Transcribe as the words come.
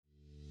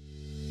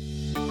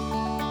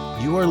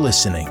You are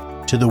listening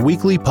to the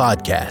weekly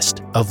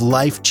podcast of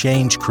Life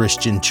Change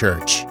Christian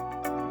Church.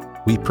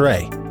 We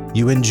pray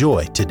you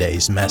enjoy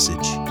today's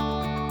message.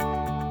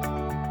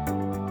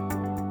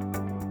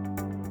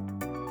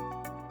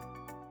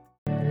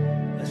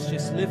 Let's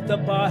just lift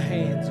up our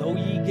hands, O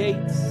ye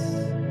gates,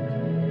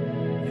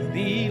 and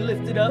be ye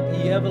lifted up,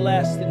 ye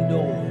everlasting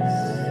doors,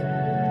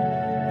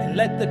 and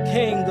let the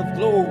King of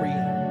glory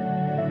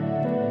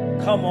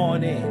come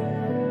on in.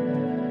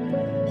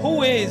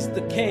 Who is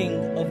the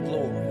King of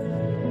glory?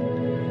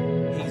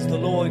 He's the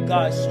Lord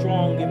God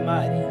strong and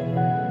mighty,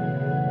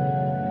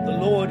 the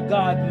Lord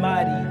God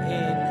mighty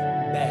in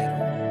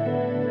battle.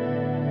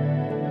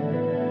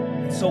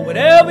 So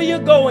whatever you're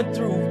going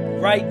through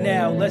right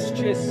now, let's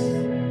just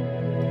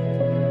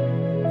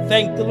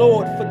thank the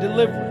Lord for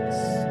deliverance.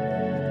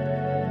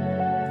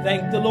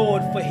 Thank the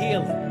Lord for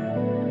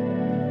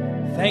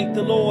healing. Thank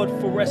the Lord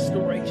for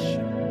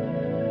restoration.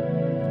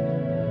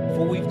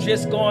 For we've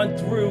just gone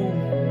through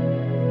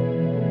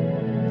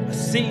a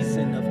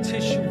season of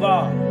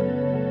Teshuvah,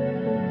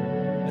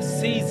 a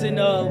season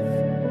of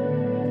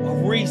a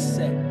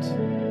reset,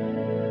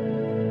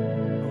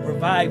 a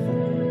revival,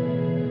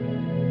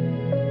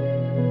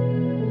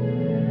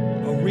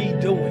 a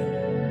redoing.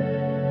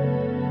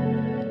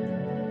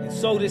 And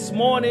so this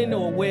morning,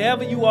 or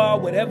wherever you are,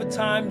 whatever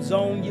time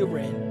zone you're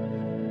in,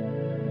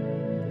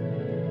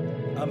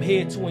 I'm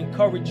here to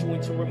encourage you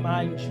and to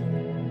remind you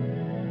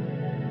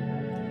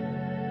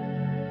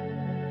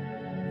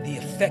the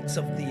effects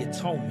of the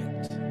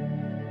atonement.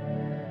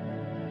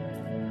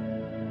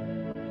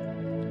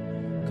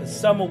 Because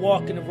some are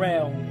walking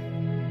around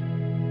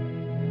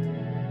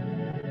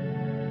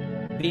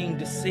being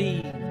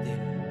deceived and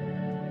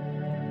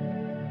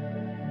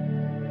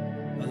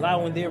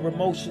allowing their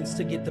emotions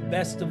to get the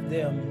best of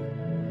them,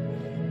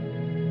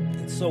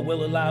 and so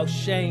will allow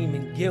shame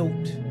and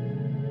guilt.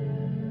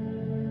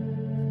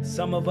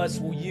 Some of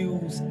us will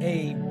use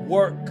a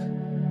work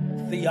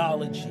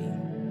theology.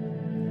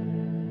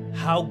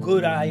 How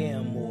good I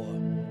am, or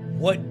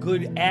what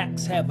good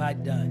acts have I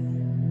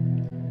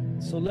done?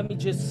 So let me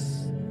just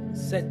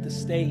set the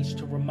stage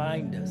to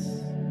remind us,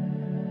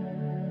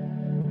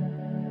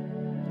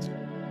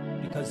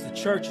 because the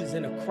church is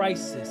in a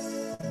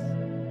crisis,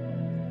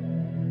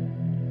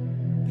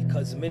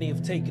 because many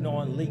have taken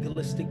on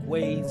legalistic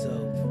ways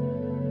of,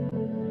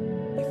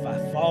 if I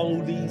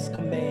follow these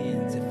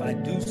commands, if I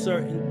do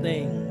certain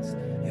things,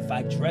 if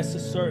I dress a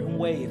certain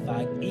way, if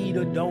I eat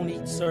or don't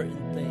eat certain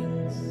things.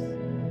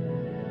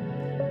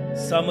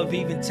 Some have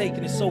even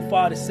taken it so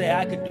far to say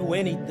I could do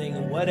anything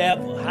and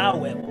whatever,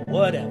 however,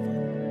 whatever.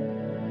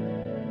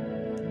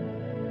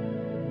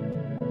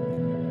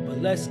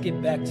 But let's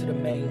get back to the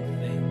main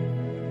thing.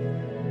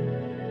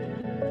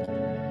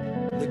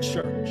 The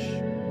church.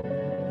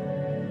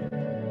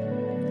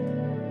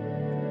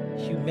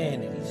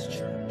 Humanity's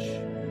church.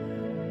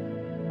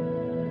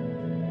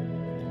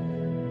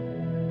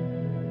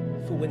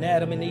 For when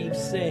Adam and Eve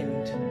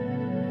sinned,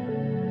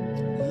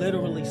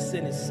 literally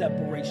sin is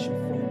separation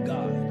from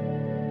God.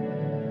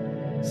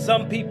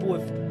 Some people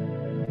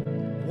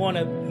want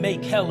to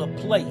make hell a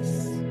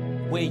place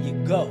where you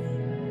go.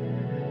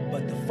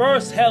 But the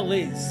first hell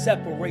is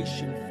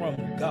separation from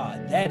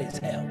God. That is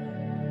hell.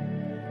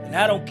 And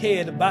I don't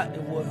care about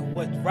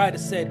what the writer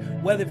said,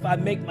 whether if I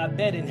make my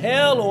bed in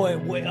hell or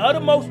where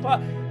uttermost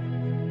part.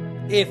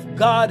 If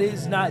God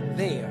is not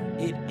there,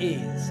 it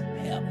is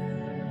hell.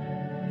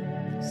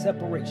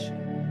 Separation.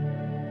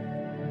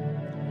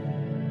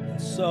 And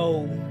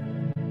so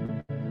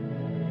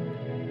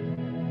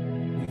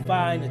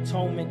find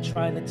atonement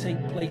trying to take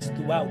place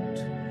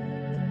throughout,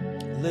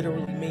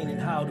 literally meaning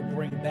how to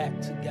bring back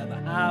together,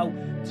 how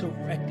to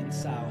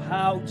reconcile,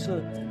 how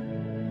to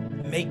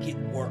make it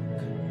work.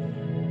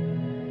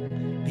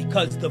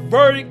 Because the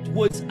verdict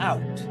was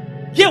out.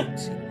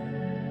 Guilty.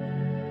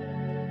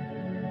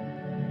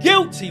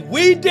 Guilty.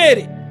 We did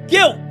it.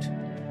 Guilt.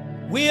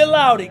 We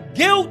allowed it.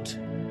 Guilt.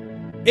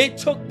 It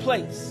took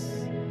place.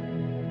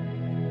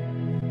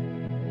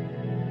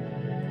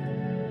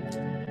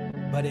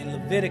 But in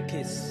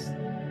Leviticus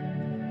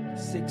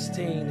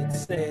 16, it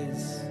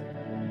says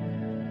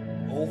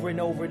over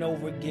and over and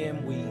over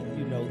again,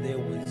 there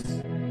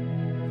was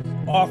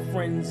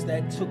offerings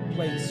that took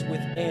place with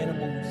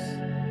animals.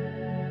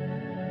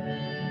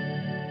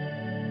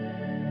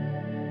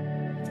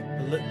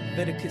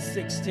 Leviticus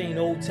 16,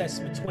 Old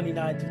Testament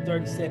 29 to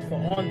 30 said,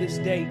 "For on this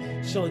day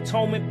shall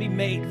atonement be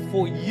made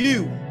for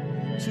you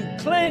to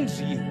cleanse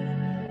you.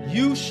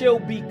 You shall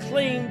be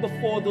clean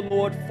before the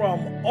Lord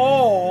from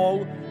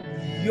all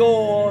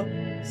your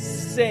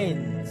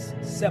sins."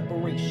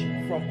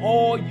 Separation. From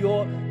all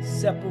your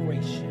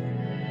separation.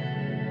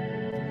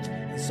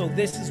 And so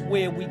this is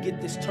where we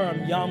get this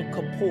term Yom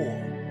Kippur.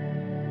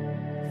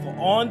 For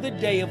on the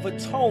Day of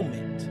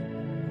Atonement,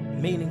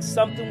 meaning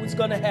something was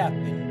going to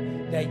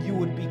happen, that you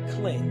would be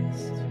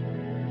cleansed.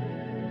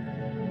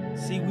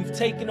 See, we've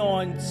taken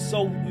on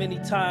so many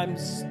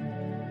times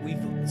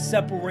We've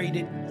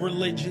separated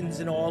religions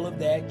and all of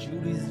that,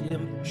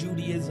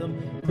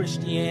 Judaism,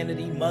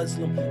 Christianity,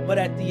 Muslim. But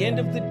at the end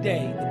of the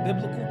day, the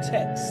biblical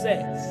text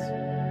says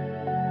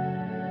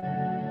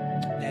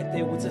that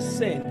there was a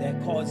sin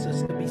that caused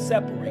us to be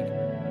separated.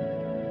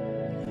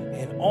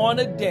 And on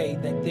a day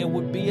that there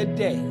would be a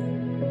day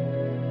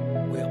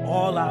where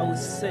all our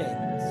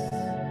sins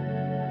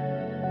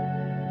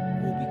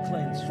will be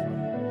cleansed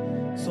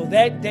from. So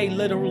that day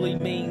literally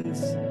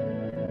means,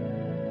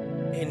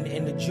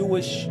 in the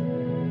Jewish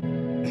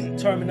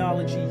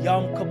terminology,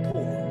 Yom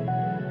Kippur,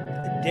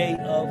 the Day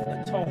of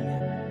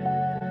Atonement.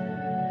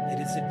 It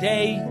is a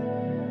day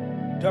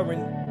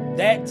during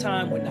that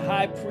time when the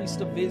high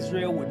priest of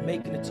Israel would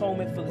make an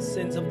atonement for the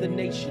sins of the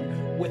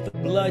nation with a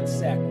blood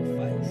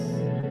sacrifice.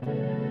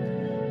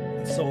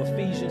 And so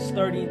Ephesians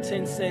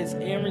 30:10 says,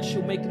 Aaron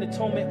shall make an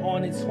atonement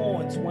on his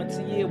horns once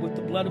a year with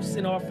the blood of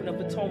sin offering of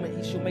atonement.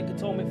 He shall make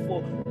atonement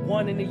for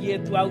one in a year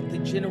throughout the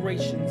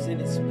generations.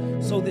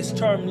 So this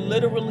term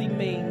literally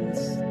means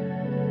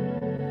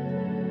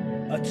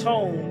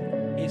atone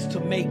is to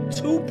make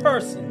two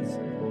persons.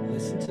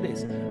 Listen to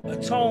this.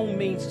 Atone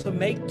means to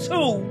make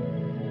two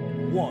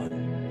one.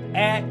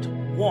 At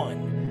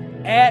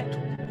one. At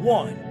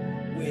one.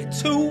 We're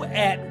two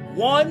at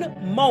one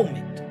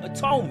moment.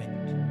 Atonement.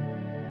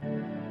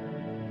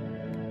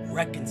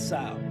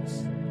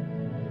 Reconciles.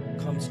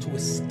 Comes to a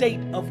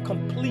state of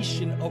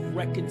completion of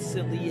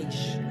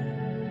reconciliation.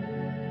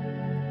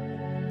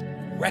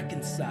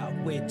 Reconciled.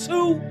 We're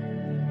two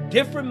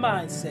different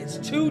mindsets,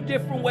 two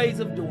different ways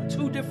of doing,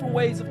 two different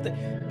ways of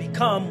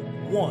become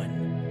one.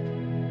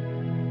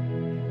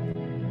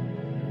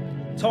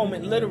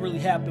 Atonement literally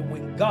happened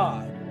when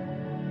God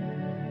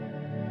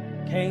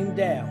came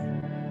down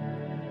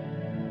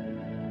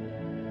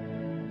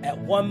at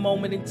one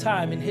moment in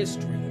time in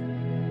history,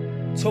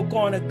 took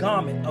on a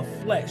garment of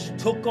flesh,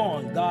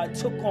 God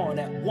took on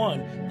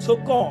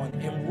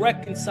and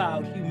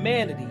reconciled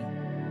humanity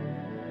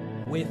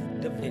with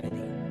divinity.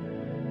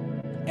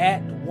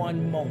 At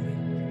one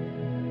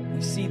moment.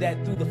 We see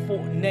that through the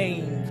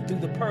through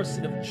the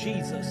person of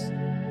Jesus,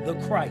 the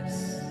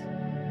Christ,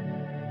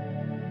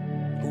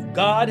 who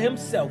God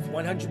himself,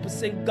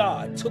 100%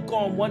 God, took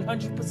on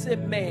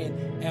 100%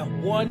 man at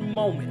one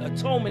moment.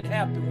 Atonement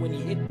happened when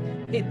he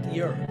hit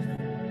the earth.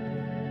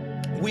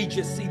 We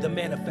just see the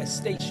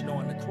manifestation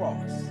on the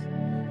cross.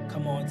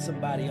 Come on,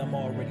 somebody, I'm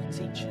already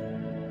teaching.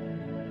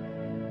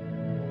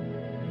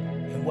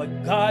 And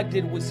what God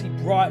did was he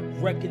brought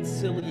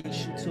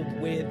reconciliation to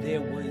where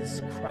there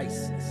was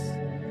crisis.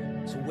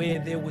 To where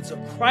there was a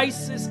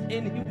crisis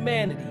in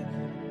humanity,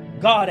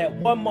 God at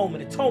one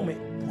moment, atonement,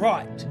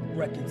 brought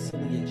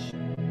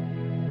reconciliation.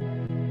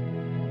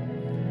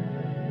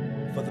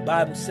 For the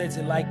Bible says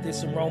it like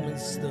this in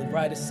Romans. The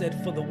writer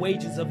said, for the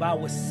wages of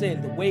our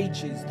sin, the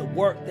wages, the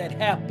work that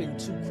happened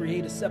to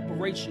create a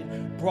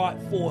separation,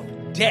 brought forth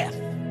death.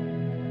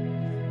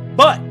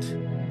 But,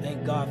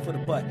 thank God for the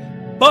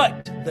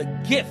but the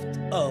gift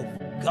of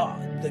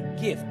God, the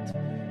gift,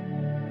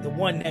 the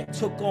one that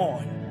took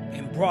on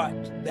and brought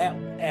that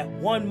at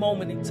one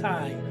moment in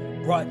time,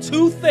 brought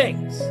two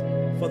things.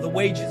 For the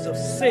wages of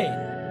sin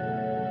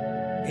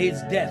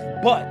is death,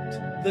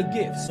 but the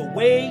gift. So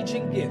wage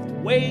and gift,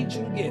 wage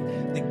and gift.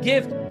 The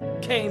gift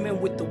came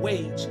in with the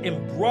wage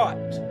and brought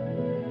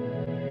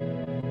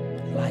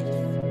life.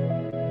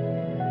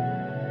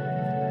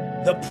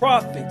 The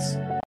prophets,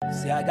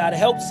 see, I got to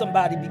help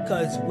somebody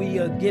because we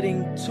are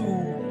getting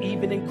to,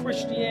 even in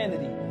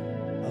Christianity,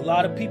 a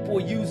lot of people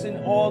are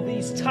using all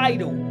these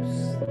titles.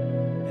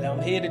 And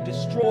I'm here to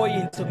destroy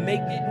and to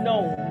make it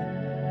known.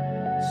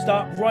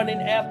 Stop running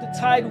after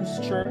titles,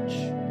 church.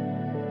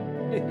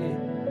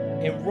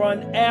 And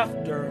run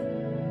after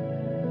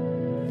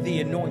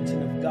the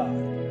anointing of God.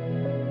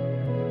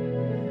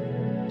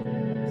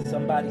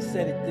 Somebody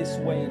said it this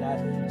way, and I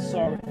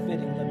saw it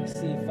fitting. Let me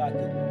see if I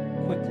could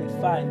quickly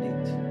find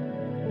it.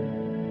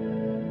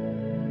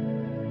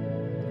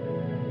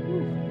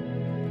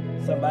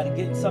 Woo. Somebody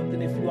getting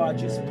something. If you are,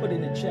 just put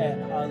in the chat.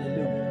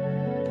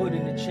 Hallelujah. Put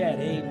in the chat.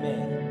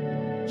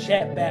 Amen.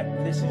 Chat back.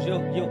 This is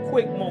your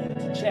quick moment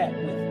to chat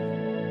with me.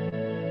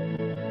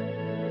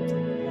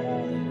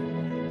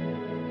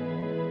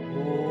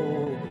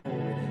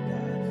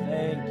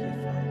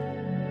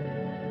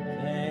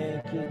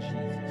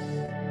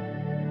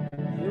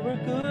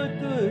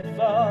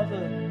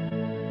 Father,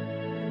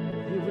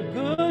 you're a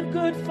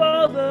good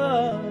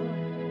Father.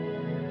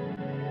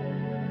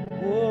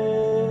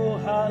 Oh,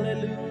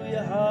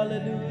 hallelujah,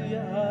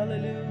 hallelujah,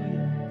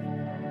 hallelujah.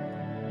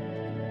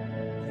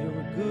 You're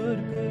a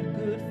good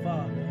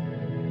Father.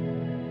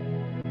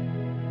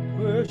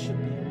 We worship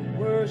you,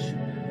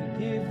 we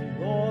give you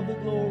all the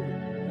glory.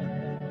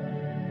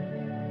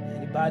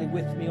 Anybody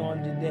with me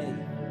on today?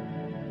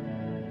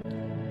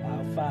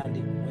 I'll find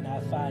it. When I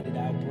find it,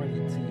 I'll bring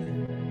it to you.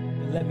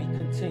 Let me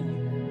continue.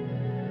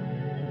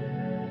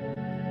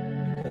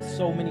 Because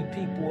so many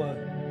people are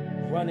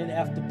running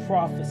after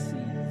prophecies.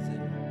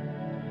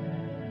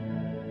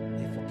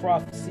 And if a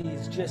prophecy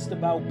is just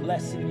about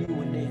blessing you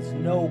and there's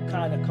no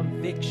kind of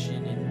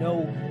conviction and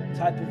no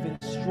type of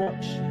instruction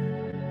destruction.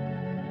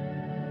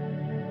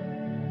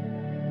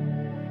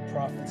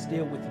 Prophets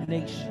deal with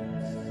nations.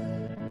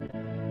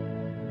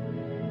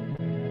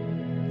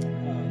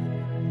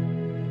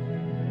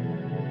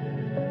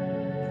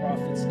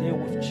 Prophets deal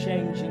with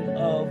changing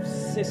of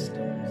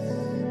systems.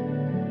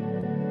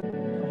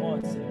 Come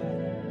on,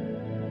 somebody.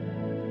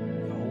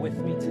 Y'all with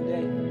me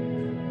today?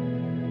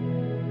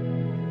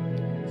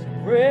 To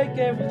break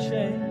every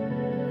chain.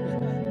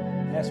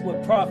 That's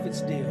what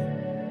prophets do.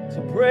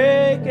 To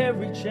break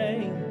every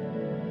chain.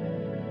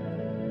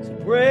 To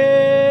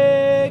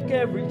break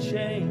every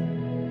chain.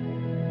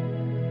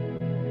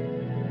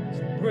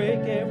 To break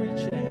every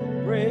chain.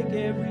 Break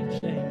every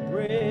chain.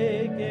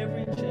 Break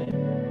every chain.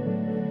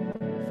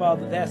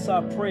 Father, that's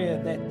our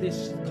prayer, that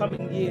this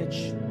coming year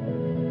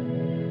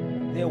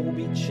there will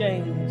be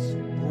chains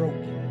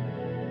broken.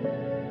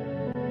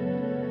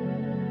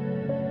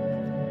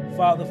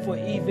 Father, for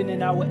even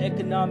in our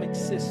economic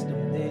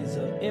system, there's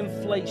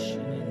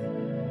inflation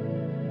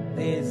and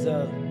there's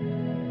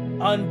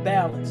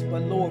unbalance.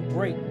 But Lord,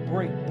 break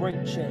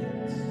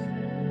chains.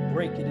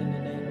 Break it in the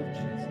name of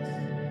Jesus.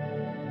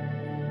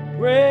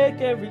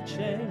 Break every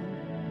chain.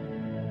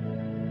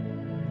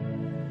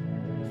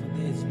 For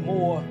there's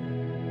more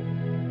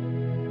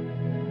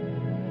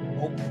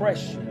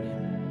oppression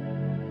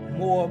and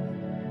more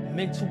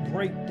mental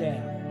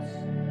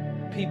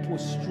breakdowns. People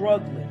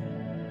struggling,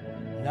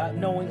 not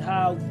knowing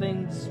how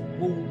ends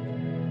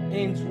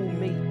will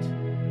meet.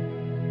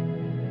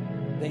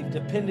 They've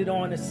depended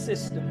on a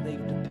system.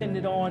 They've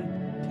depended on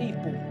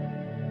people.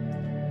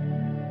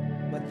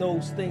 But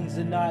those things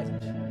are not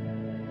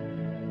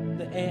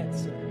the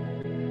answer.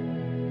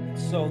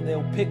 So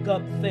they'll pick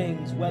up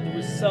things, whether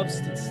it's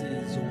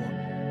substances or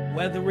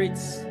whether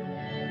it's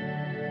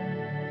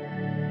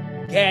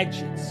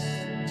gadgets,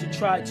 to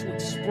try to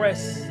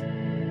express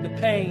the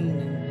pain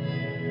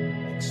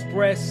and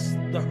express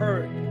the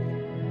hurt.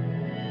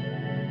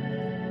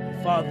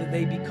 And Father,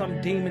 they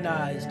become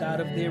demonized out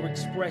of their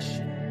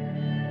expression,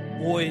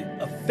 or it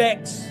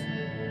affects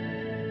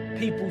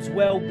people's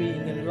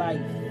well-being in life.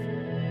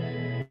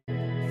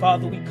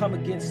 Father, we come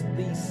against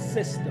these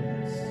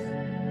systems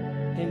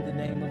in the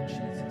name of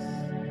Jesus.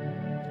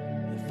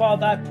 And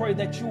Father, I pray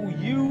that you will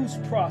use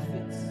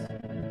prophets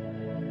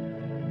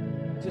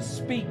to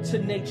speak to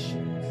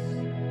nations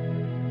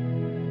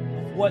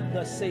of what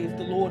thus saith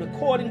the Lord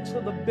according to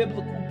the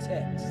biblical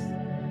text,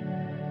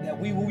 that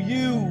we will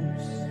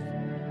use,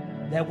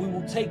 that we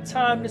will take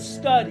time to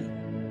study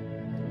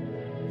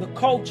the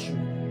culture,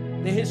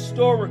 the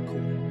historical,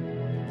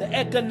 the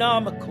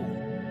economical,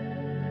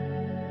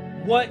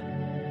 what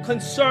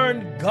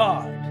concerned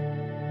God,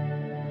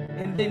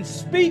 and then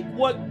speak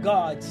what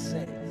God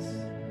says.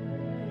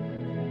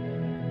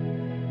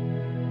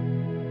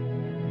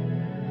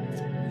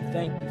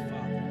 Thank you,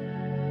 Father,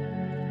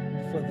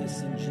 for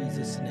this in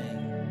Jesus' name.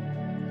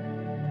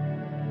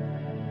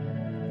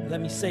 Let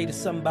me say to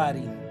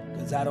somebody,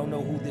 because I don't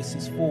know who this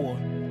is for,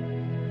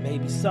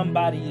 maybe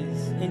somebody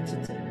is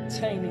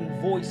entertaining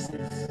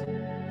voices,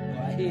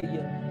 or I hear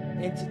you,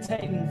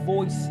 entertaining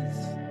voices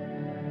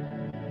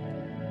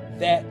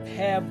that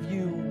have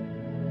you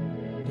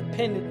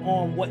dependent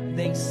on what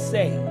they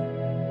say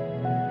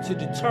to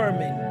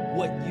determine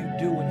what you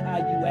do and how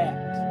you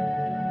act.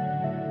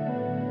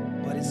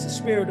 But it's the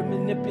spirit of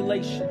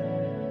manipulation,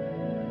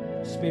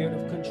 spirit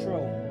of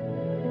control.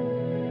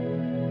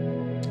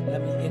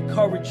 Let me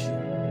encourage you.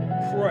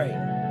 Pray.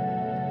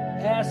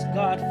 Ask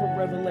God for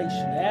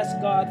revelation. Ask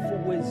God for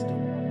wisdom.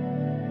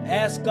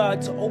 Ask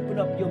God to open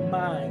up your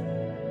mind.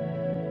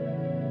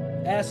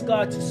 Ask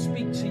God to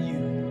speak to you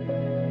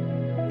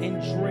in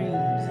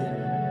dreams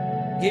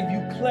and give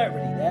you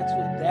clarity.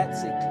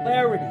 That's a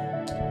clarity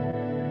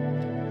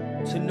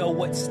to know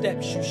what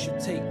steps you should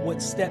take,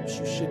 what steps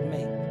you should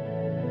make.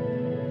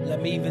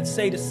 Let me even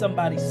say to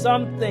somebody,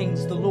 some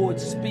things the Lord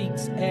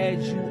speaks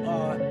as you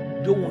are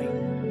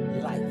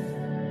doing life.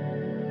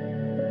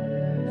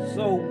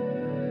 So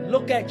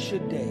look at your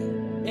day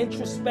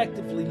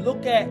introspectively.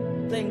 Look at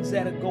things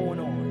that are going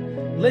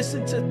on.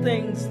 Listen to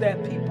things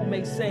that people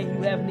may say.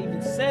 You haven't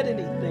even said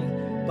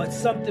anything, but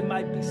something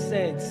might be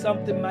said,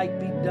 something might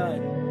be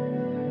done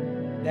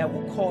that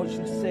will cause you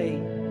to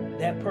say,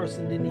 that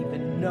person didn't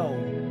even know,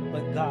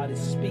 but God is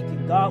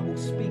speaking. God will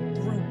speak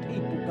through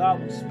people.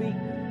 God will speak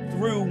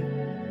through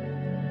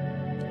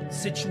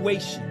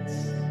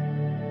situations.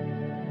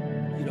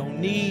 You don't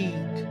need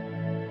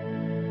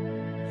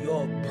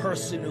your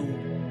personal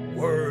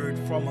word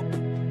from a...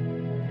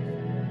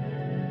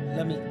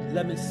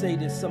 Let me say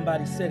this.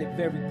 Somebody said it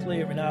very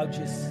clear, and I'll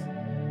just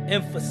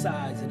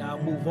emphasize and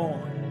I'll move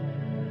on.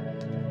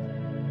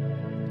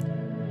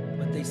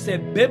 But they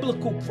said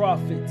biblical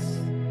prophets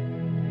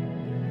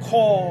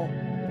call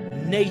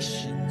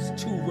nations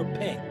to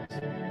repent,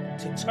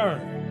 to turn,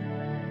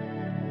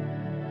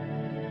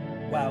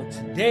 while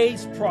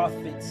today's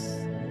prophets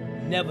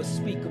never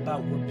speak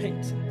about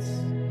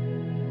repentance.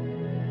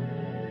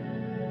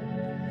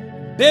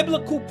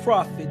 Biblical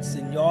prophets,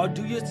 and y'all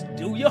do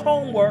your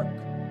homework,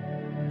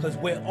 because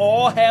we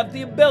all have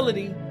the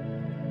ability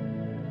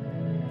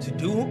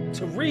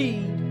to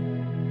read,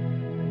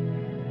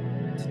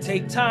 to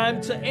take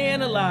time to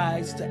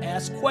analyze, to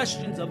ask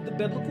questions of the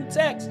biblical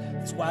text.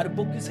 That's why the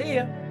book is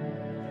here.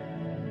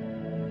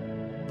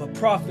 But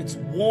prophets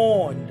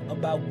warned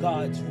about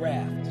God's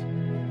wrath.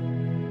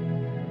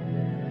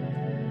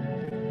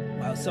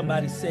 While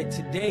somebody said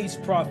today's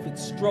prophet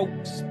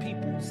strokes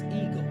people's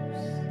egos.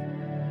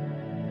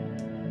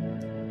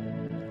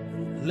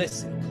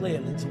 Listen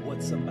clearly to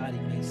what somebody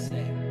may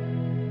say.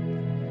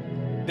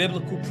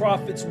 Biblical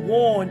prophets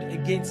warned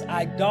against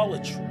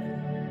idolatry,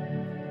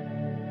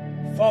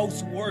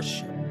 false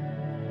worship,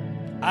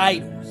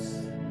 idols.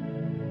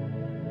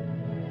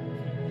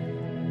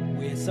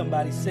 Where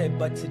somebody said,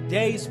 but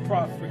today's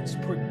prophets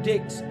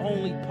predicts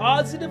only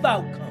positive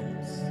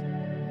outcomes,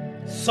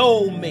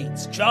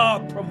 soulmates,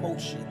 job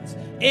promotions,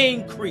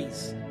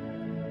 increase.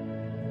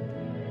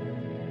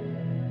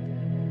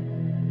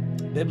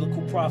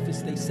 Biblical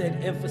prophets, they said,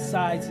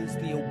 emphasizes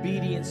the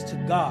obedience to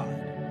God,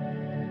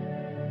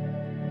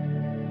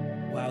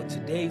 while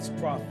today's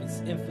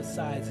prophets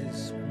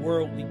emphasizes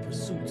worldly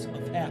pursuits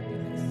of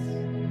happiness.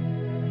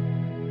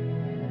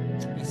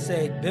 He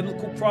said,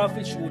 biblical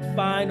prophets you would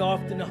find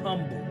often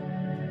humble.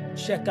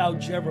 Check out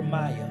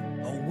Jeremiah,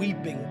 a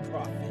weeping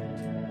prophet.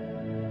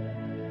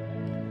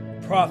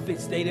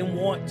 Prophets, they didn't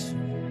want to.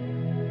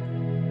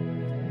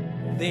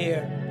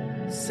 Their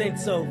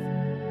sense of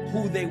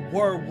who they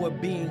were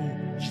being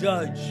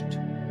judged,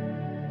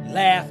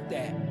 laughed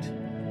at,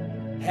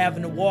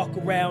 having to walk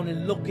around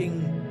and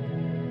looking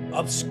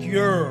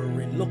obscure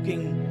and look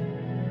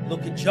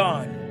at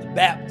John the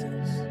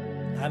Baptist.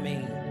 I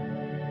mean,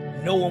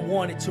 no one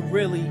wanted to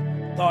really,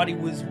 thought he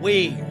was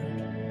weird.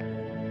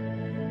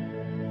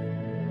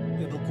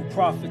 Biblical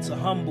prophets are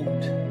humbled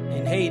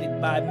and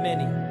hated by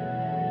many.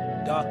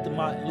 Dr.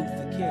 Martin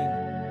Luther King,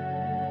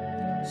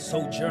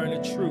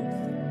 Sojourner Truth,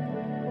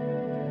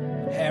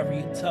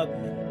 Harriet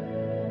Tubman,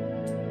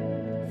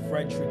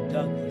 Frederick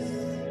Douglass.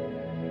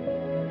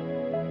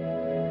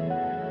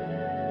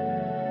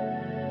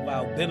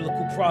 While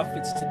biblical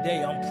prophets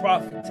today, I'm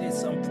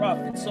prophetess, I'm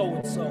prophet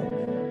so-and-so,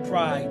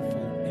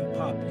 prideful and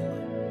popular.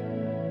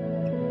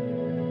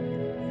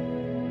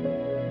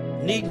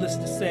 Needless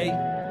to say,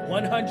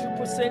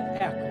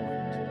 100%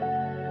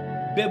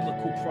 accurate.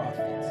 Biblical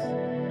prophets.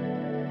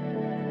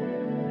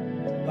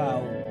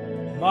 While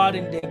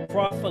modern-day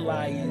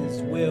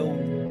propheliers will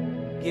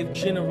give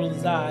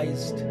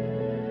generalized,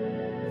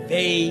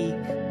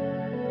 vague,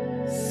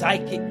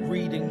 psychic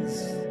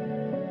readings,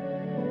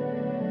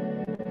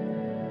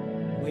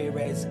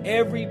 whereas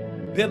every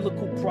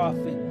biblical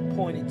prophet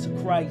pointed to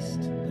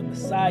Christ, the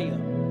Messiah.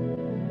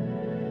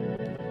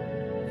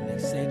 And they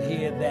said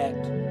here that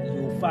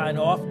you'll find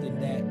often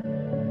that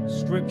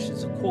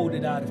scriptures are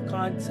quoted out of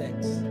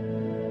context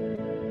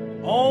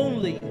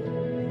only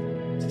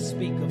to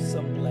speak of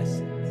some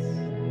blessings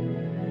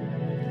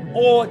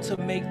or to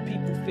make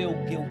people feel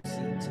guilty,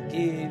 to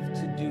give,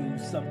 to do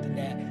something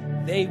that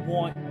they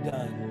want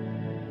done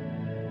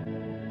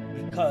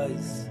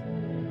because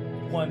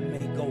one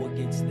may go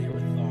against their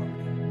authority.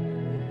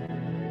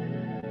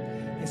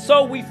 And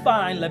so we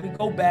find, let me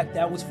go back,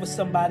 that was for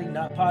somebody,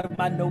 not part of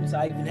my notes.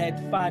 I even had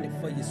to find it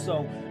for you.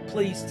 So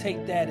please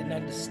take that and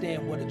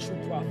understand what a true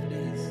prophet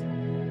is.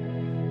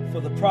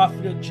 For the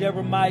prophet of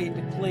Jeremiah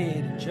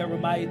declared in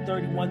Jeremiah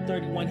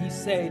 31:31, he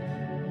said,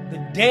 the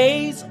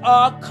days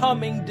are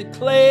coming,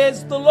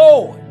 declares the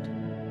Lord,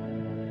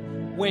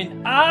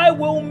 when I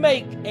will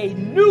make a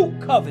new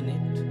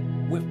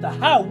covenant with the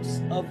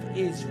house of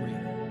Israel.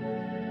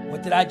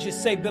 What did I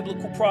just say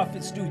biblical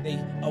prophets do? They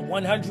are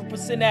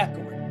 100%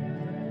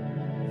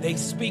 accurate. They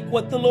speak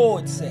what the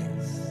Lord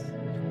says,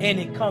 and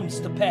it comes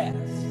to pass.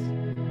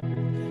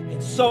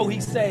 And so he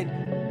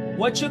said,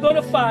 what you're going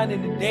to find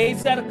in the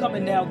days that are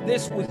coming now,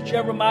 this was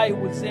Jeremiah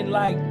was in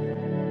like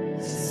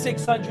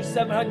 600,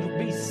 700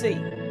 BC.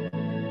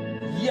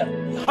 Yeah,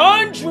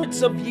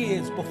 hundreds of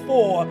years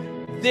before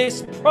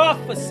this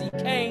prophecy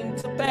came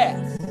to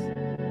pass.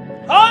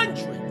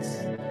 Hundreds.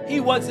 He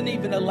wasn't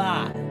even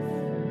alive.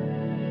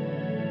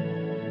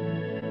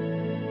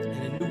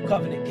 And a new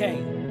covenant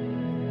came.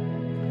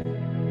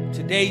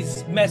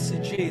 Today's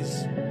message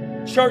is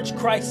church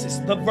crisis,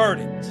 the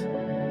verdict.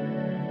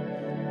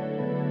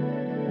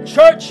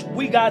 Church,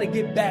 we got to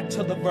get back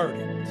to the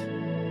verdict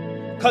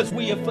because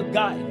we have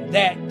forgotten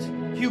that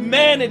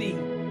humanity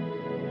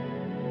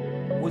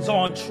was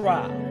on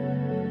trial.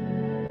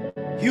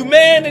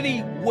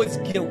 Humanity was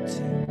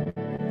guilty.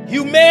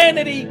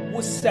 Humanity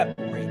was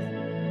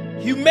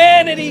separated.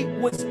 Humanity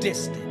was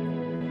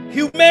distant.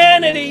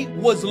 Humanity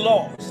was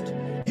lost.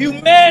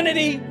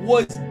 Humanity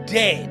was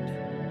dead.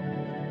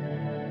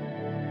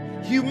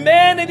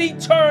 Humanity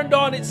turned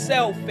on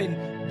itself and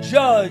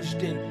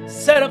judged and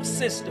set up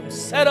systems,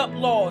 set up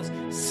laws,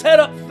 set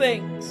up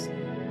things.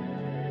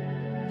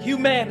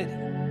 Humanity.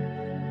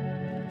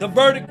 The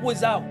verdict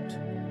was out.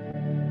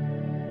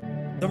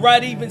 The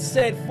writer even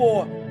said,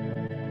 for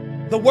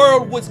the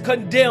world was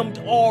condemned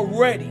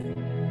already.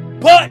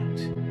 But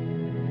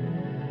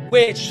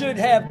where it should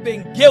have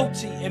been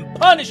guilty and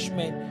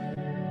punishment,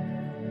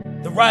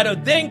 The writer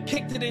then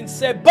kicked it and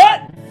said,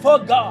 but for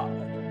God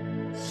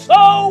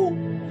so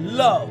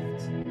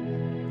loved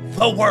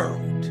the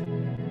world.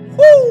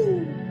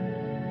 Woo!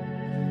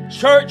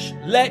 Church,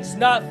 let's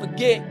not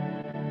forget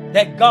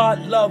that God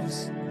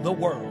loves the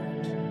world.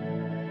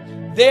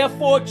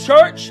 Therefore,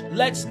 church,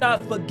 let's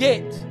not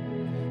forget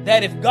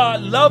that if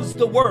God loves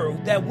the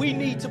world, that we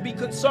need to be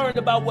concerned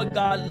about what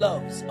God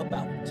loves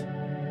about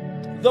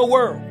the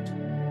world.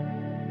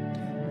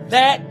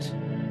 That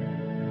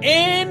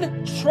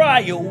in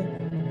trial,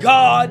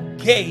 God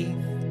gave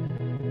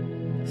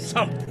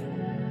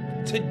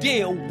something to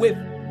deal with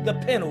the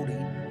penalty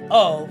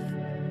of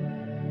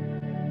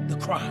the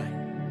crime.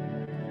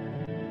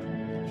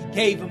 He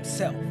gave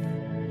himself.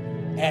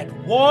 At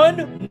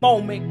one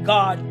moment,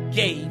 God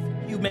gave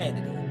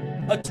humanity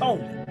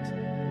atonement.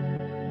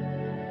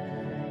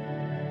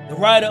 The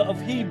writer of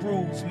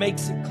Hebrews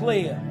makes it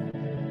clear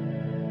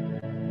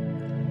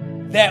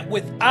that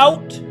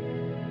without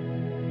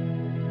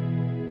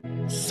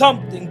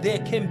something, there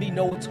can be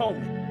no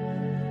atonement.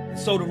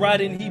 So the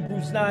writer in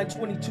Hebrews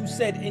 9:22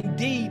 said,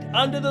 indeed,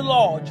 under the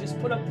law, just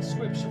put up the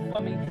scripture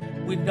for me.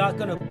 We're not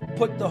going to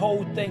put the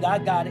whole thing. I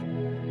got it.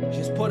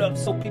 Just put up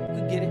so people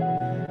can get it.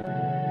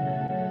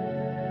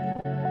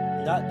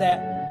 Not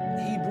that.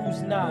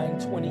 Hebrews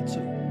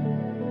 9:22.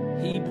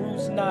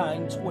 Hebrews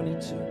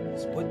 9:22.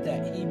 Let's put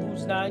that.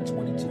 Hebrews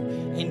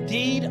 9:22.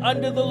 Indeed,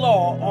 under the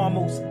law,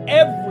 almost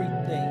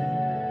everything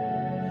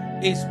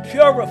is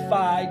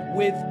purified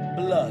with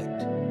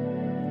blood.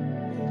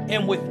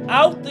 And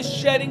without the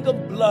shedding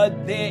of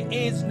blood, there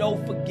is no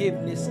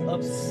forgiveness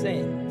of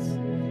sins.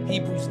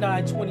 Hebrews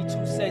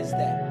 9:22 says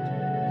that.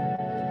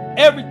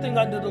 Everything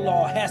under the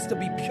law has to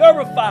be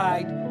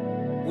purified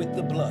with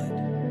the blood.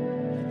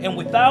 And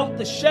without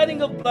the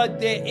shedding of blood,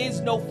 there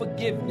is no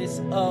forgiveness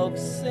of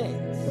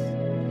sins.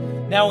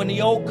 Now, in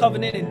the Old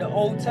Covenant, in the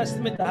Old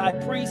Testament, the high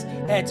priest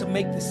had to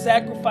make the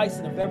sacrifice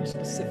in a very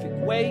specific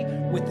way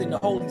within the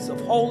holies of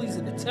holies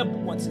in the temple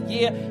once a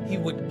year. He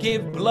would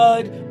give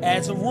blood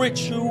as a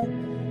ritual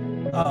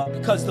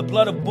because the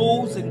blood of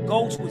bulls and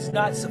goats was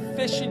not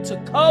sufficient to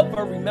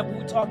cover. Remember,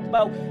 we talked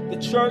about the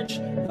church,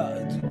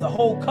 the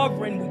whole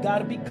covering. We got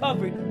to be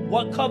covered.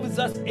 What covers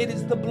us? It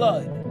is the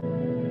blood.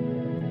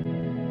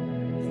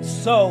 And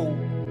so,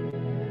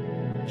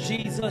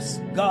 Jesus,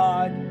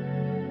 God,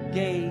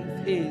 gave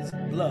his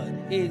blood,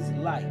 his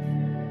life,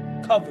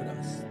 covered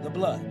us, the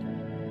blood.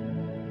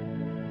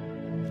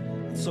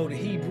 And so the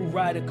Hebrew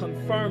writer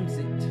confirms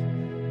it,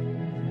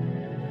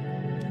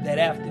 that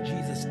after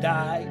Jesus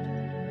died,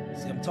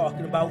 see, I'm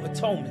talking about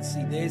atonement.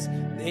 See, it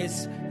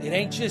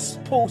ain't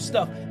just pull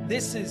stuff.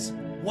 This is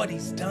what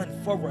he's done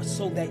for us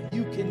so that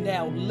you can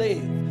now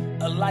live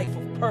a life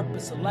of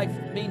purpose, a life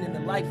of meaning, a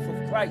life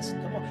of Christ.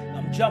 Come on,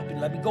 I'm jumping.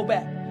 Let me go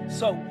back.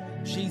 So,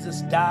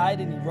 Jesus died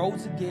and he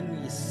rose again and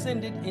he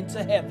ascended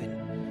into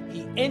heaven.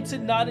 He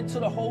entered not into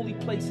the holy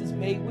places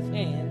made with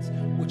hands,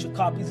 which are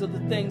copies of the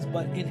things,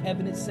 but in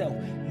heaven itself,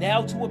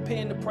 now to appear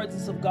in the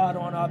presence of God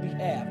on our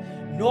behalf.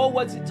 Nor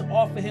was it to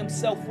offer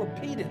himself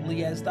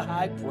repeatedly as the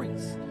high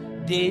priest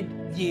did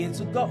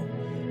years ago,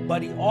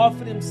 but he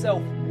offered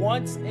himself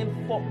once and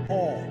for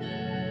all.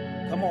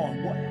 Come on,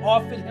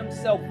 offered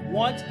himself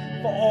once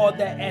for all,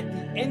 that at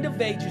the end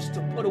of ages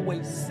to put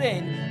away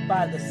sin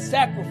by the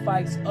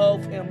sacrifice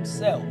of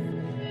himself.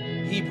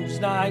 Hebrews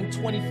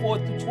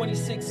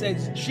 9:24-26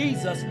 says,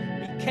 Jesus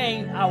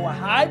became our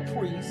high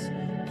priest,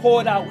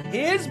 poured out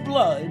his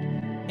blood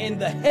in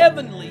the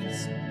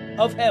heavenlies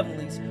of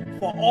heavenlies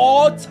for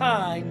all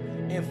time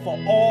and for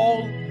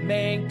all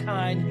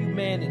mankind,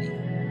 humanity.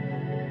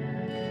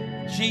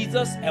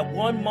 Jesus, at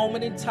one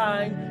moment in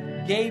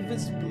time, gave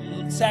his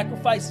blood,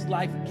 sacrificed his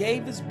life,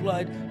 gave his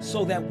blood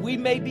so that we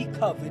may be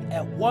covered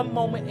at one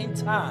moment in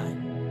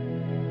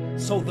time.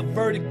 So the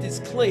verdict is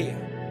clear.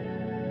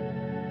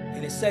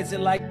 And it says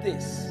it like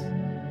this,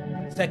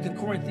 2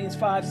 Corinthians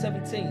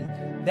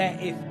 5:17,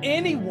 that if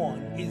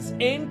anyone is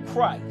in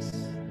Christ,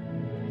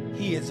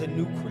 he is a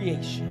new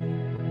creation.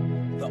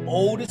 The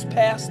old has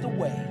passed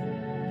away,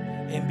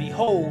 and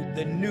behold,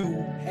 the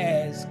new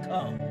has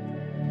come.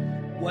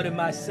 What am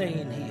I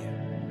saying here?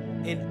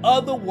 In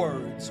other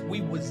words,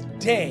 we was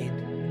dead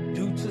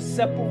due to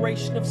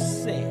separation of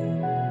sin.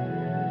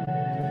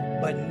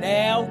 But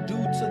now, due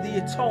to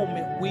the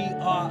atonement, we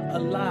are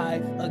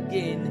alive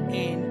again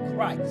in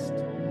Christ.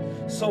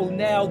 So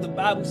now the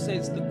Bible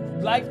says the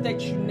life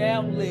that you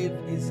now live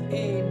is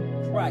in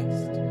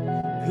Christ.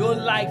 Your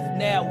life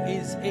now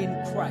is in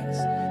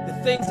Christ. The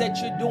things that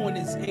you're doing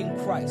is in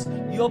Christ.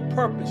 Your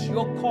purpose,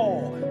 your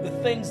call, the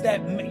things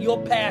that,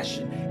 your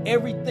passion,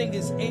 everything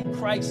is in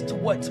Christ to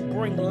what? To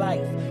bring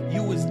life.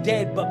 You was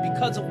dead, but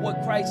because of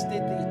what Christ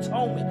did, the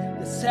atonement,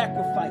 the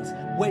sacrifice,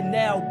 we're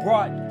now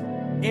brought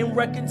in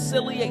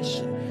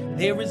reconciliation.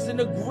 There is an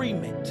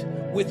agreement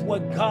with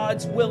what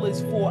God's will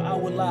is for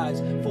our lives,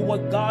 for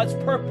what God's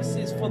purpose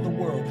is for the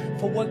world,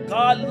 for what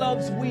God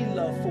loves, we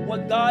love, for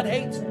what God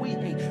hates, we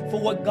hate, for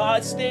what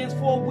God stands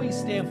for, we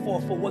stand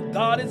for what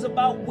God is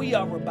about, we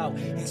are about.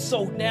 And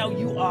so now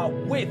you are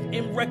with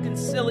and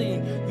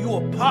reconciling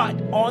your part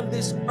on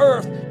this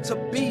earth to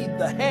be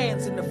the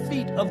hands and the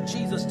feet of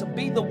Jesus, to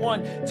be the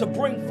one to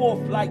bring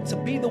forth light, to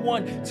be the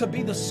one to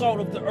be the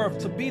salt of the earth,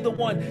 to be the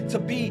one to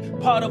be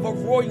part of a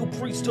royal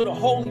priesthood, a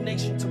holy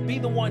nation, to be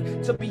the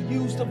one to be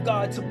used of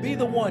God, to be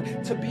the one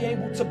to be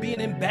able to be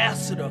an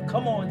ambassador.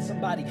 Come on,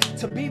 somebody.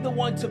 To be the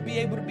one to be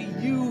able to be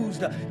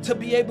used, to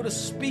be able to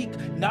speak,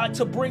 not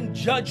to bring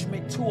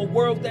judgment to a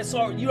world that's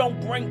already. You don't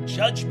bring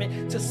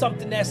judgment to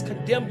something that's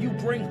condemned. You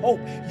bring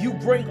hope. You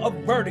bring a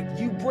verdict.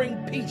 You bring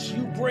peace.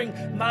 You bring,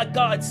 my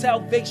God,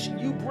 salvation.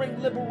 You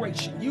bring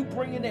liberation. You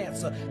bring an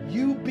answer.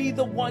 You be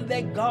the one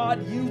that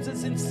God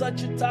uses in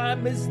such a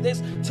time as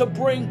this to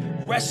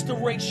bring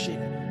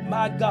restoration,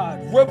 my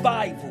God,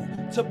 revival,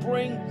 to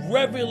bring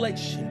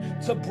revelation,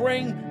 to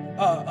bring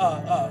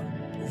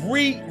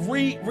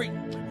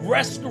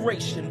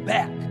restoration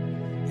back.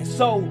 And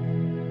so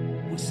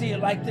we see it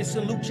like this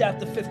in Luke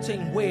chapter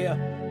 15, where,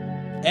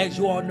 as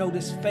you all know,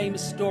 this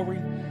famous story,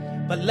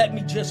 but let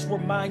me just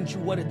remind you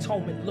what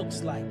atonement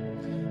looks like.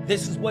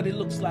 This is what it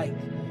looks like,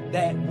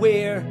 that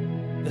where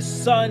the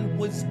son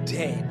was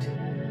dead,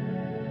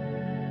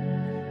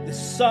 the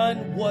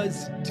son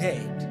was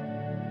dead.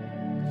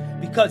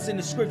 Because in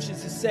the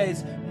scriptures it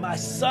says, my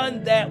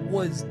son that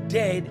was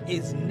dead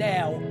is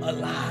now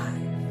alive.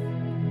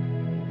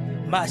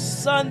 My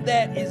son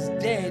that is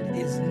dead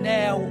is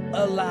now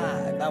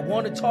alive. I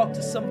want to talk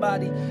to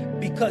somebody,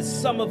 because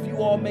some of you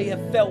all may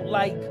have felt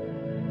like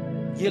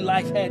your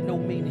life had no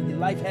meaning. Your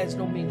life has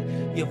no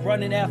meaning. You're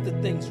running after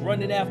things,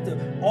 running after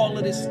all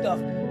of this stuff.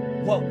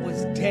 What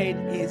was dead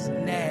is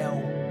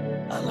now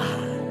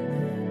alive.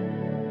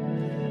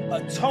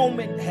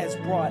 Atonement has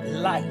brought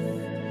life.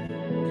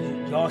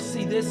 Y'all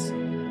see this?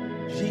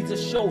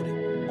 Jesus showed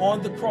it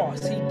on the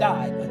cross. He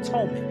died.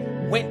 Atonement.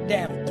 Went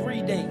down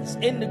 3 days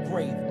in the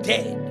grave,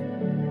 dead.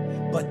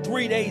 But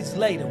 3 days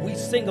later, we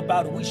sing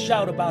about it. We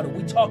shout about it.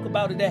 We talk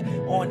about it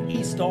on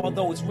Easter,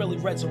 although it's really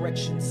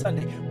Resurrection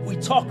Sunday. We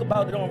talk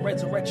about it on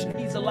Resurrection.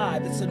 He's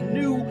alive. It's a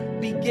new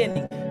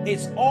beginning.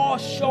 It's all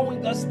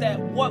showing us that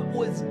what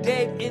was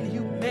dead in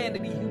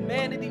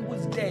humanity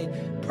was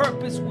dead.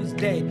 Purpose was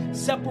dead.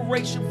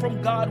 Separation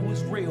from God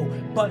was real.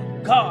 But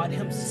God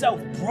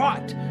himself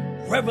brought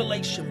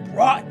revelation,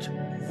 brought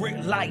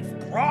life,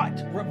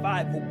 brought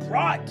revival,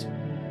 brought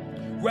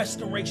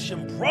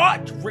restoration,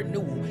 brought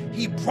renewal.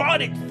 He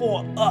brought it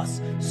for us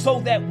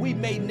so that we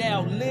may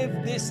now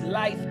live this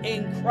life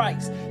in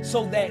Christ.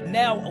 So that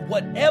now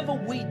whatever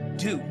we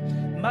do,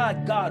 my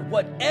God,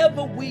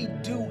 whatever we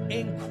do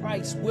in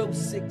Christ will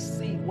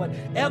succeed.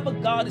 Whatever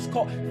God is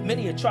called.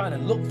 Many are trying to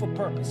look for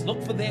purpose,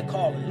 look for their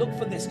calling, look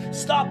for this.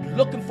 Stop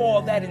looking for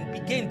all that and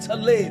begin to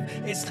live.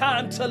 It's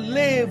time to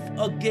live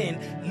again.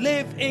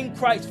 Live in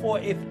Christ. For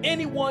if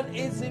anyone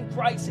is in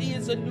Christ, he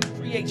is a new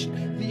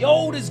creation. The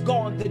old is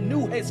gone, the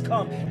new has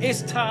come.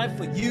 It's time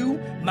for you,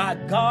 my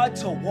God,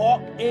 to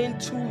walk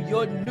into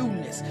your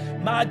newness.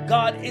 My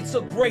God, it's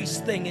a grace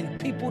thing, and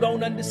people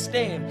don't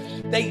understand.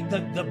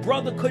 The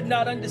brother could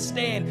not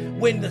understand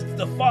when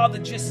the father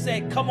just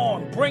said, come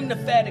on, bring the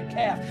fatted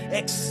calf,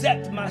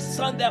 except my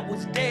son that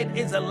was dead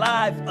is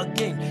alive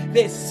again.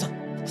 There's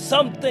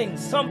some things,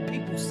 some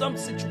people, some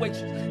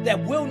situations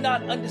that will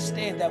not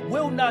understand, that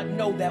will not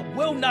know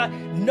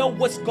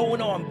what's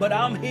going on. But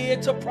I'm here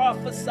to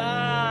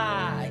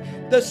prophesy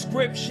the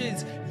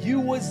scriptures. You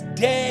was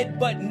dead,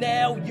 but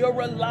now you're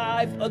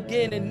alive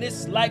again. And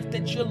this life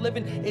that you're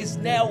living is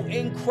now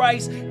in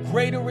Christ.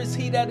 Greater is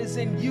he that is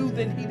in you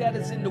than he that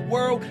is in the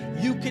world.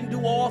 You can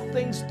do all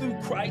things through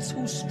Christ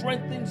who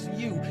strengthens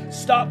you.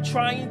 Stop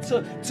trying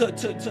to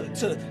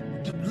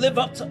live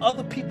up to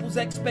other people's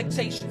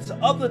expectations, to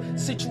other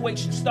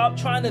situations. Stop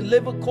trying to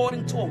live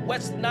according to a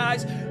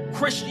westernized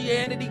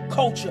Christianity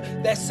culture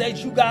that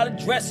says you got to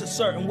dress a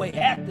certain way,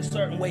 act a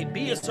certain way,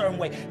 be a certain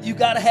way. You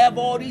got to have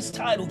all these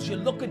titles. You're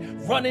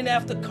running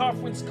after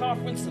conference,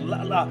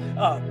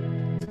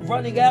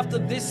 running after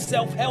this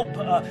self-help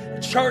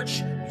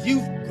church,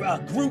 youth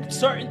group,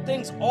 certain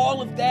things.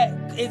 All of that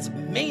is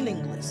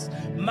meaningless.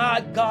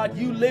 My God,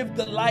 you live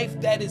the life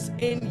that is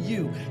in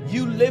you.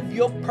 You live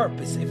your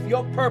purpose. If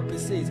your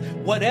purpose is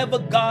whatever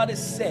God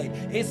has said,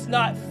 it's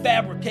not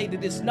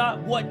fabricated. It's not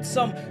what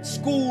some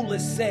school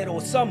has said or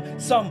some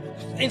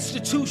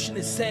institution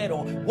has said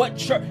or what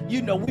church.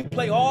 You know, we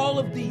play all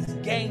of these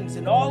games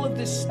and all of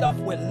this stuff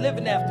we're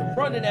living after,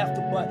 running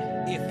after. But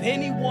if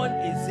anyone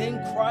is in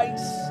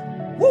Christ,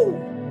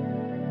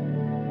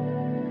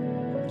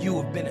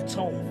 you have been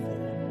atoned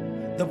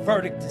for. The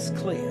verdict is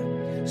clear.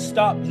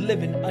 Stop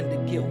living under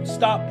guilt.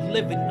 Stop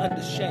living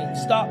under shame.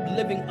 Stop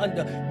living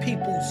under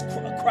people's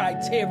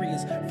criteria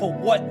for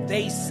what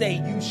they say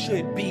you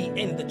should be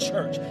in the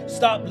church.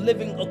 Stop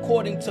living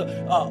according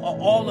to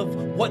all of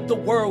what the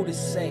world is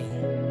saying.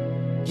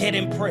 Get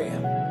in prayer.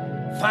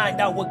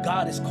 Find out what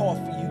God has called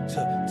for you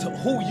to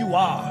who you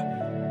are,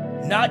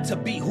 not to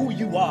be who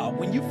you are.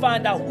 When you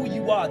find out who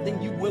you are,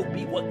 then you will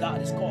be what God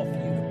has called for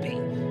you to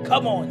be.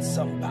 Come on,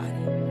 somebody.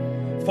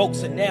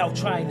 Folks are now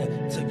trying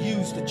to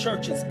use the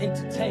church as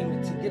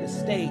entertainment, to get a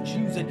stage,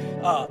 using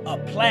a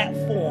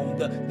platform,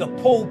 the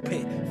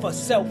pulpit, for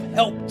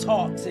self-help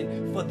talks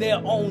and for their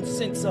own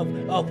sense of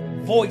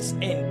voice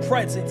and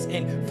presence,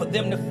 and for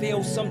them to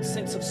feel some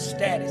sense of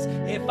status.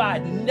 If I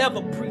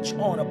never preach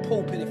on a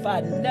pulpit, if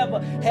I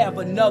never have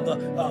another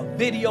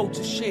video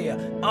to share,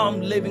 I'm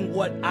living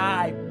what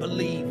I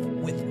believe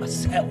with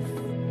myself.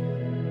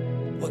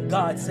 What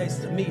God says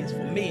to me is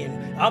for me,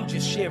 and I'm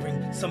just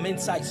sharing some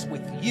insights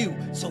with you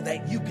so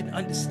that you can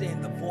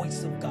understand the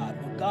voice of God,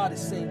 what God is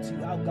saying to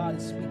you, how God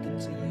is speaking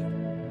to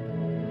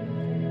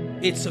you.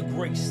 It's a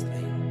grace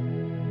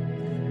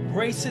thing.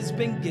 Grace has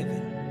been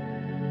given,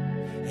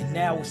 and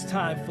now it's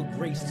time for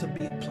grace to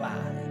be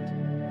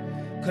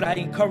applied. Could I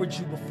encourage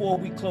you before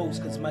we close,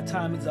 because my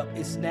time is up,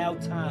 it's now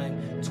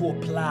time to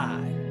apply.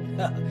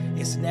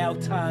 It's now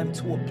time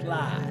to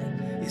apply.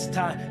 It's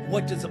time.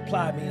 What does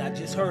apply mean? I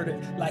just heard it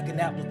like an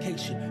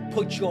application.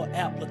 Put your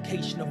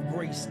application of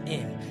grace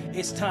in.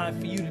 It's time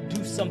for you to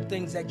do some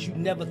things that you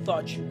never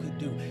thought you could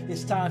do.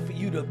 It's time for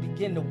you to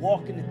begin to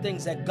walk in the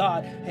things that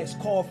God has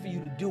called for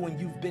you to do, and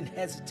you've been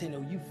hesitant,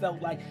 or you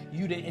felt like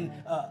you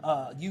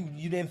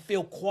didn't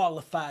feel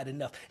qualified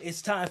enough.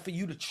 It's time for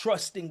you to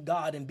trust in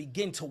God and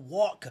begin to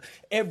walk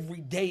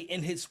every day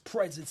in His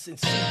presence and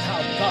see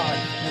how God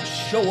will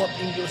show up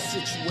in your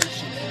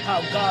situation,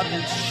 how God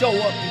will show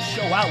up and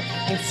show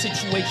out in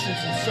situations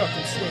and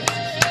circumstances.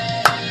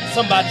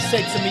 Somebody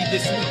said to me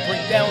this week,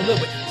 break down a little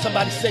bit.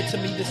 Somebody said to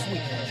me this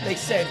week, they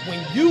said,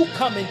 when you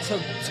come into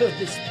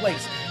this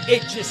place,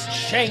 it just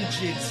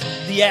changes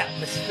the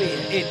atmosphere.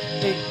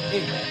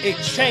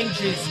 It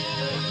changes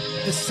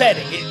the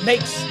setting. It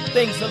makes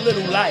things a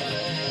little lighter.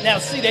 Now,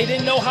 see, they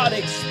didn't know how to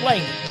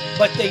explain it,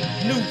 but they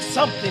knew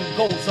something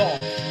goes on.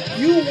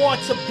 You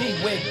want to be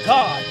where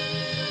God,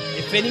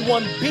 if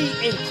anyone be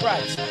in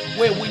Christ,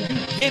 where when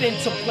you get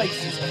into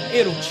places,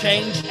 it'll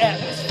change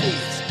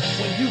atmospheres.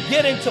 When you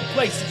get into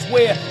places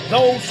where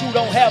those who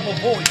don't have a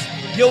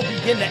voice, you'll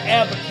begin to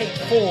advocate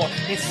for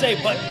and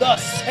say, but thus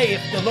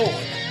saith the Lord.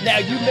 Now,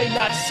 you may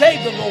not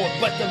say the Lord,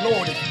 but the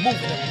Lord is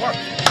moving and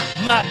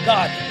working. My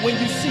God, when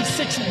you see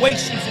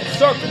situations and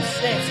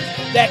circumstances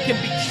that can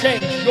be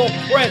changed, your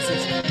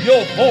presence,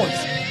 your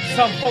voice.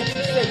 Some folks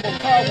will say, well,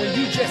 Carl, when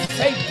you just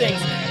say things,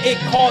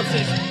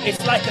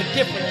 it's like a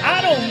different.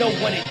 I don't know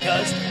what it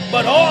does,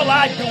 but all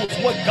I do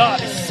is what God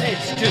says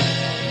do.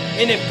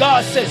 And if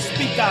God says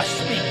speak, I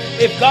speak.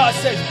 If God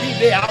says be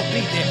there, I'll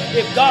be there.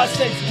 If God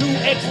says do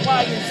X,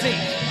 Y, and Z,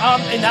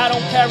 and I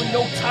don't carry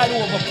no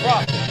title of a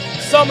prophet.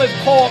 Some have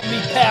called me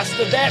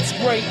pastor, that's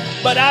great,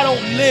 but I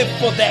don't live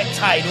for that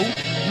title.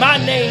 My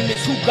name is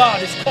who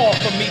God has called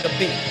for me to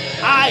be.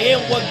 I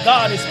am what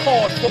God has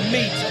called for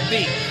me to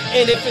be.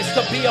 And if it's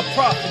to be a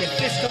prophet, if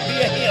it's to be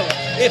a healer,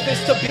 if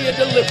it's to be a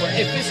deliverer,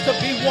 if it's to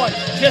be one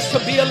just to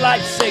be a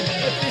lifesaver,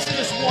 if it's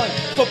just one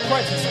for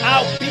presence,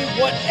 I'll be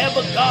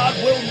whatever God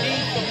will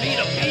need for me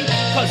to be,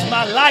 because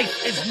my life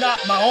is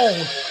not my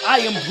own. I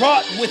am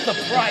brought with a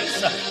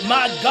price.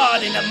 My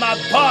God, and my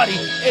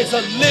body is a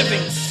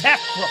living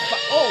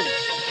sacrifice. Oh,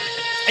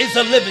 it's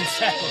a living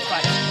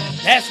sacrifice.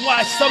 That's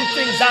why some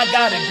things I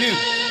gotta do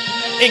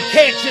and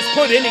can't just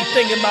put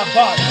anything in my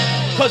body,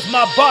 because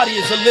my body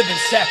is a living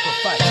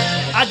sacrifice.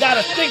 I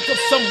gotta think of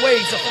some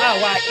ways of how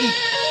I eat.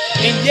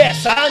 And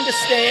yes, I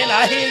understand,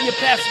 I hear you,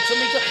 Pastor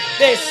Tamika,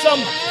 there's some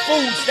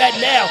foods that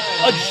now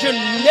are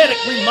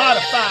genetically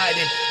modified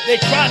and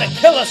they're trying to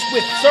kill us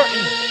with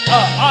certain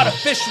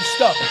artificial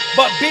stuff.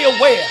 But be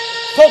aware,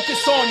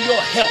 focus on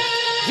your health.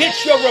 Get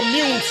your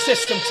immune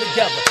system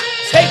together.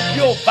 Take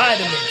your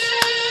vitamins.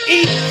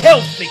 Eat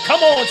healthy.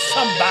 Come on,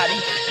 somebody.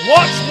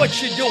 Watch what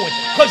you're doing,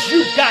 because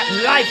you've got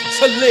life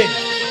to live.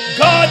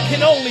 God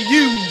can only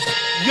use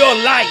your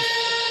life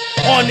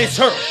on this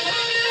earth.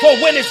 For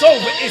when it's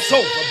over, it's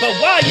over. But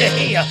while you're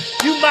here,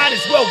 you might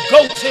as well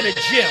go to the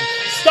gym.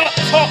 Stop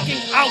talking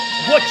out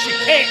what you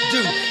can't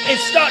do and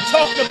start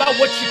talking about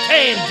what you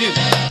can do.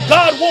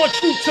 God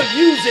wants you to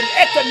use an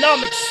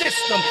economic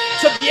system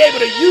to be able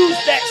to use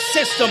that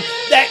system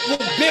that will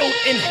build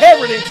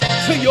inheritance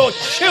to your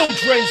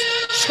children's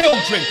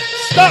children.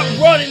 Stop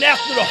running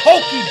after the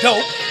hokey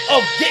doke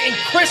of getting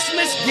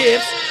Christmas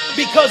gifts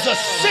because a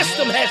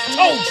system has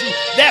told you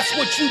that's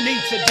what you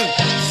need to do.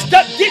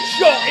 Get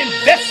your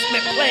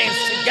investment plans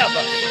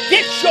together.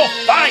 Get your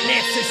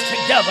finances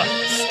together.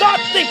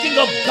 Start thinking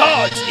of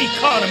God's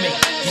economy.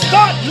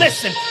 Start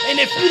listening.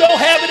 And if you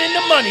don't have it in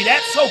the money,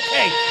 that's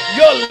okay.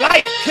 Your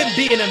life can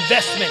be an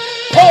investment.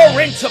 Pour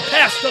into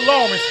Pastor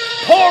Lawrence.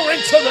 Pour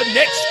into the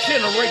next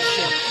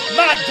generation.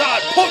 My God,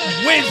 put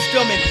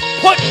wisdom and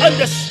put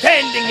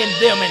understanding in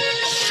them and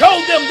show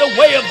them the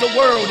way of the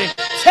world and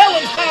tell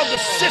them how the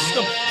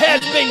system has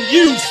been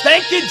used.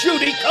 Thank you,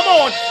 Judy. Come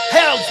on.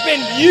 Has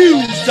been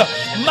used,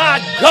 my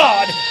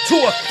God, to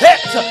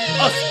affect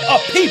a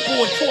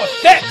people and to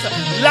affect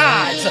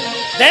lives.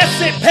 That's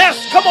it,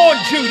 Pastor. Come on,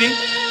 Judy.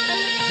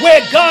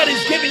 where God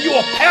is giving you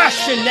a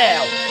passion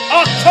now.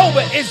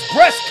 October is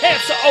Breast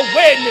Cancer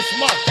Awareness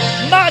Month.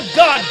 My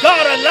God,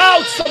 God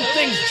allowed some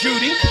things,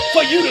 Judy,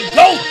 for you to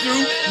go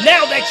through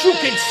now that you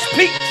can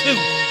speak to.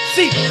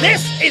 See,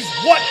 this is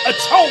what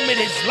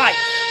atonement is like.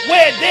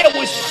 Where there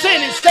was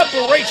sin and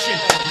separation,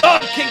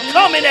 God can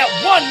come in at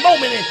one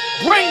moment and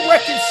bring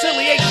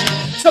reconciliation,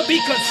 to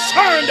be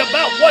concerned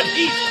about what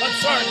he's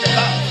concerned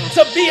about,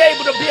 to be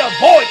able to be a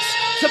voice,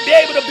 to be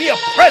able to be a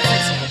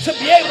presence, to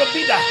be able to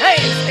be the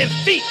hands and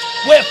feet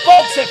where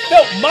folks have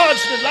felt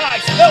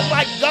marginalized, felt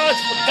like God's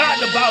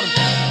forgotten about them.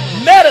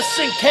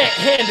 Medicine can't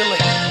handle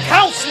it.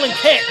 Counseling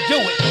can't do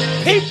it.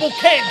 People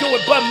can't do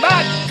it. But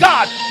my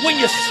God, when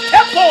you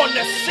step on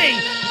the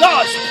scene,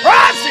 God's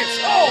presence,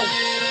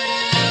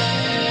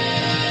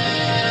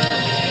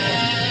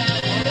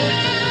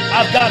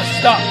 I've got to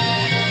stop.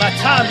 My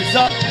time is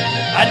up.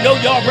 I know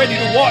y'all ready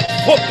to watch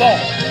football.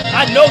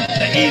 I know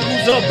the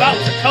Eagles are about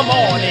to come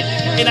on,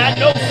 and I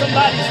know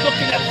somebody's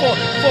looking at for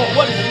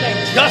what is his name?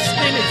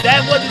 Justin, is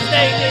that what his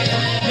name is?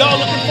 Y'all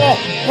looking for?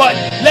 But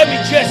let me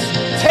just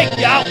take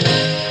you out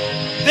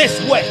this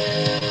way.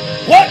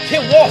 What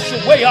can wash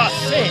away our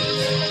sins?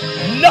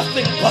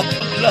 Nothing but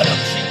the blood of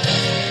Jesus.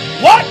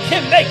 What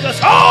can make us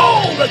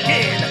whole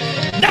again?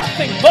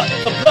 Nothing but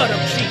the blood of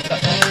Jesus.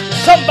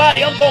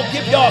 Somebody, I'm going to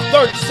give y'all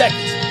 30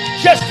 seconds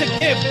just to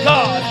give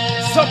God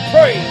some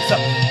praise,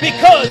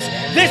 because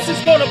this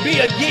is going to be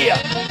a year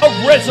of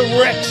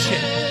resurrection.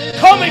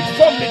 Coming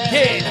from the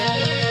dead,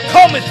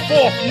 cometh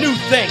forth new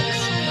things.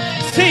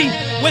 See,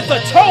 with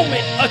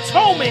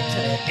atonement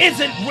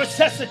isn't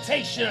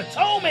resuscitation.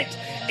 Atonement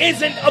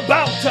isn't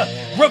about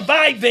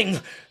reviving.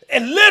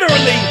 And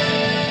literally,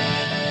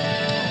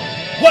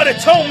 what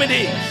atonement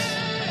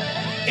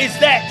is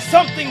that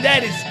something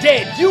that is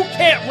dead. You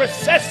can't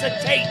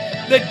resuscitate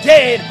the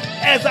dead,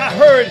 as I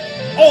heard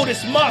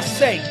Otis Moss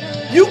say.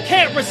 You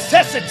can't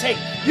resuscitate.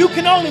 You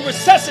can only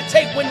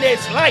resuscitate when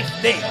there's life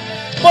there.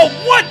 But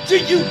what do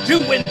you do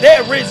when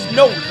there is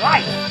no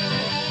life?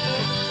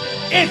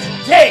 It's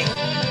dead.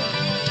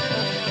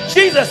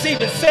 Jesus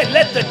even said,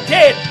 let the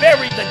dead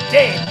bury the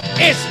dead.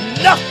 It's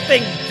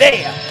nothing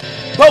there.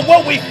 But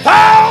what we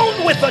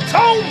found with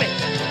atonement,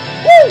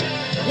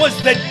 was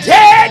the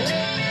dead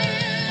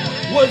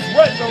was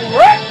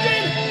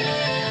resurrected.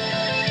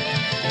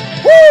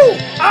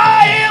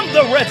 I am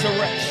the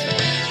resurrection.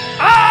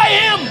 I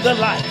am the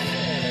life.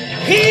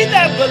 He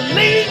that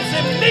believes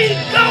in me,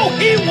 though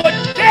he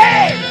were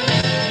dead,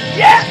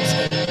 yet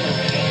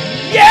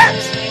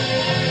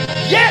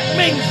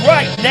means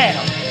right now.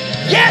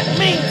 Yet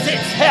means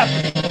it's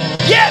happening.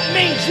 Yet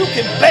means you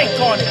can bank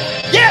on it.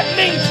 Yet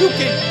means you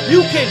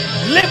can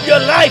live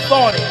your life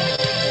on it.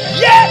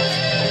 Yet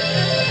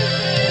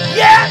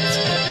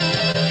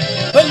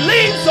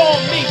believes on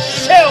me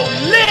shall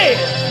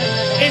live.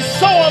 And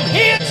so I'm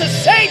here to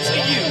say to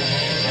you,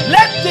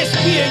 let this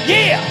be a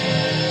year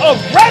of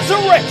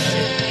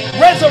resurrection.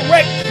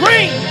 Resurrect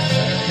dreams.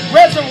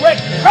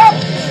 Resurrect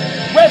purpose.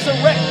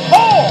 Resurrect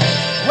call.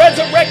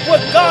 Resurrect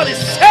what God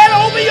has said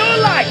over your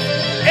life.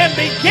 And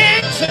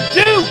begin to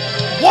do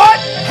what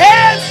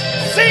has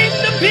seemed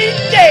to be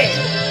dead.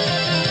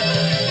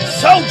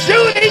 So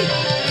Judy,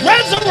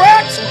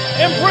 resurrect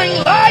and bring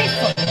life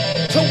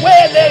to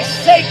where they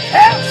say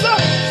cancer.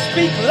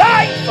 Speak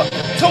life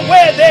to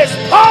where there's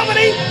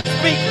poverty.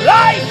 Speak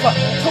life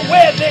to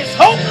where there's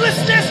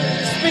hopelessness.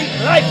 Speak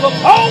life of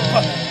hope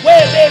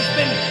where there's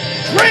been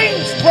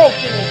dreams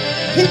broken and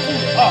people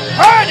are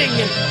hurting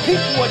and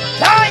people are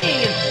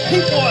dying and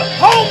people are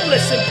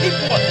homeless and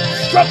people are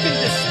struck in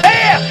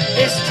despair.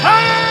 It's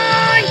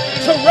time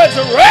to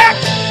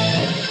resurrect.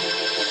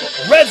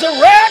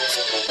 Resurrect.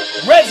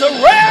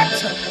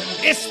 Resurrect.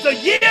 It's the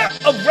year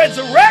of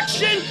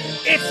resurrection.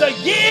 It's a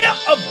year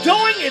of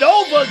doing it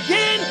over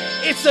again.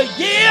 It's a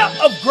year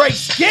of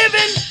grace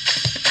giving.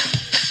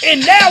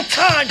 And now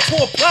time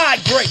to apply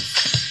grace.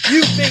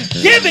 You've been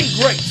given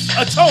grace,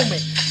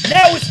 atonement.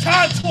 Now it's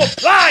time to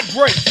apply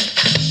grace.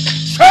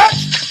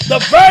 Church, the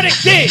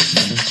verdict is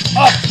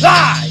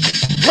apply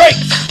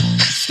grace.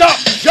 Stop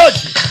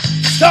judging.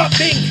 Stop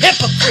being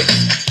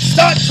hypocrites.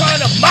 Stop trying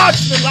to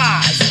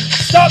marginalize.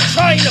 Stop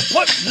trying to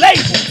put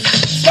labels.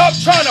 Stop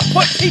trying to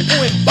put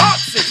people in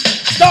boxes.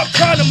 Stop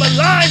trying to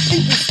malign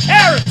people's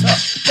character,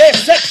 their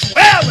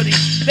sexuality,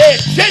 their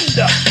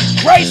gender.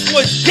 Grace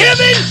was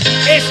given.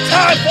 It's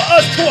time for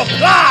us to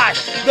apply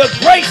the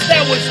grace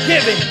that was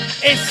given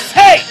and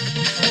say,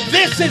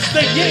 this is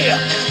the year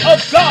of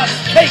God's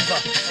favor.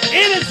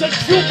 It is a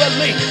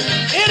jubilee.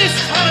 It is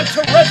time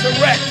to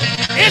resurrect.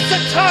 It's a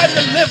time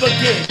to live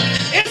again.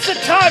 It's a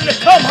time to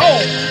come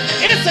home.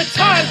 It's a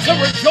time to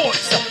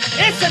rejoice.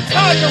 It's a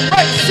time to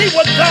see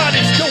what God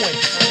is doing.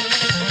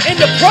 In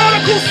the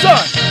prodigal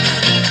son,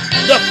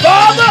 the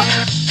father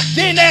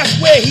didn't ask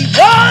where he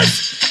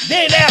was,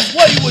 didn't ask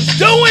what he was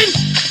doing,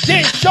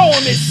 didn't show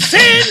him his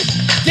sin,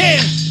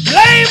 didn't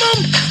blame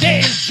him,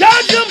 didn't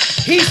judge him.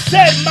 He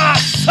said, my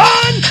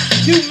son,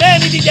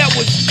 humanity that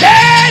was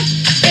dead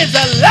is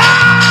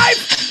alive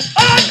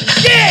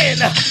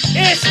again.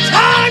 It's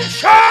time,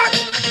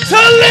 church, to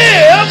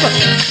live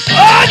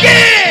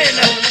again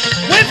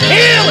with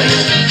healing,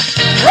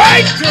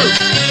 breakthrough,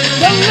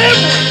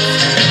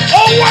 deliverance,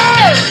 a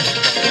word,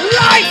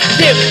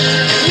 life-giving,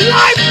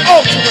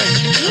 life-altering,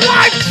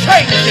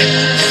 life-changing.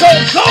 So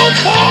go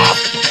forth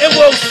and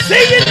we'll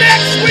see you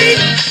next week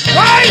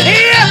right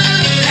here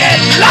at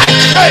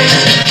Life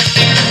Change.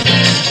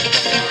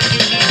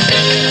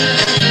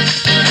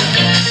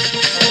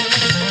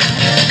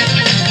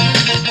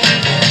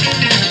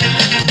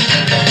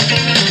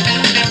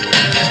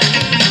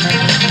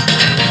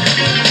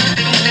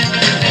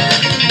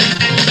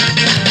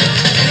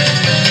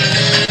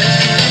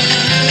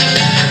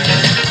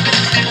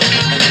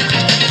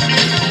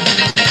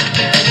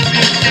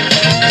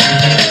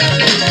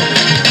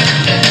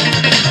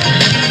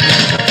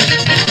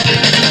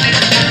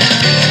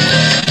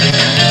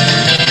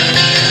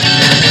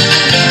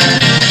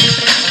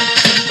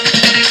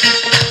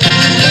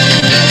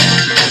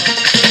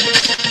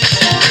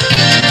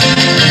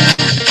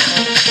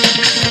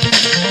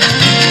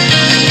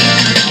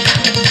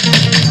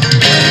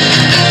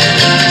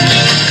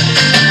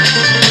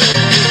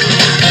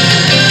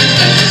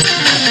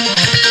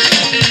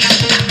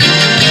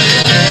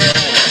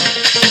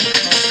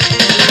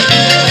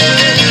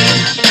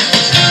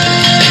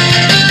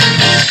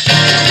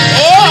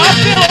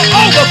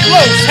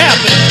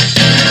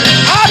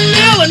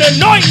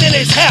 Anointing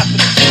is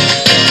happening.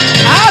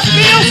 I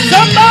feel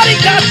somebody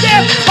got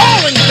their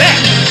calling back,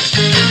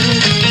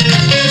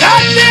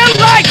 got their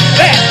life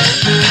back,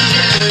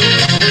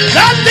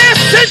 got their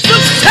sense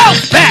of self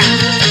back.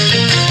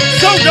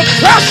 So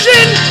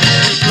depression,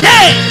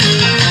 dead.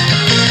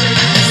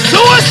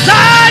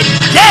 Suicide,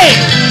 dead.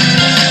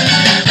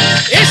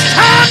 It's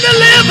time to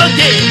live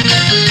again.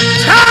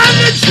 Time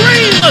to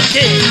dream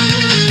again.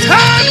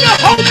 Time to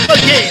hope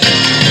again.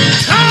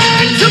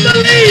 Time to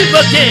believe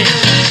again.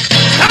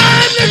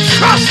 Time to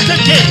trust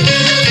again.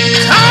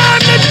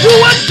 Time to do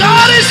what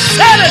God has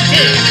said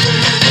again.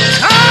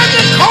 Time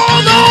to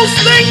call those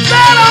things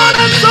that are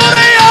not so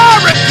they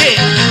are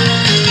again.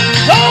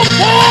 Go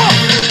forth.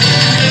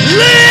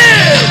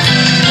 Live.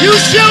 You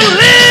shall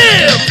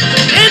live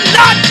and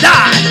not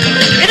die.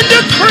 And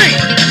decree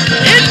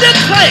and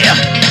declare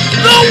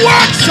the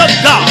works of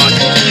God,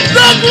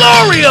 the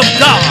glory of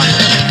God,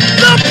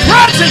 the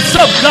presence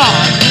of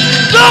God,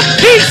 the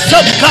peace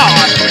of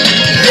God.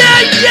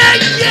 Yeah, yeah,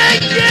 yeah,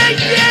 yeah,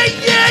 yeah,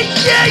 yeah,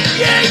 yeah,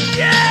 yeah,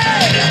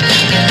 yeah.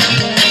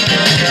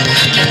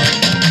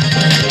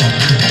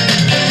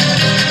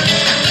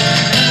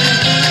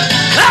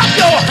 Clap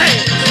your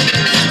hands,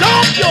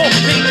 stomp your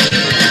feet.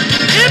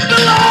 It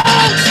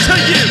belongs to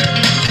you.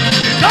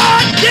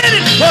 God did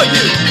it for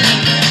you.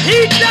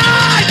 He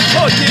died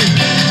for you.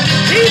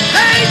 He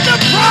paid the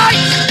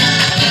price.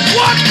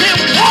 What can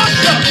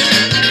wash us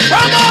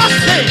from our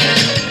sins?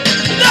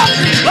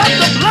 Nothing but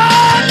the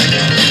blood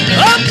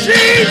of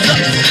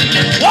Jesus.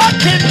 What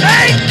can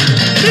make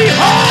me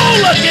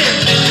whole again?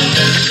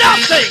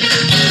 Nothing,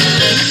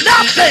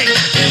 nothing,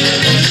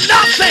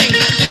 nothing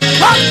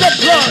but the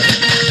blood.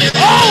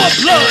 Our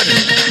blood,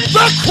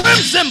 the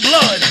crimson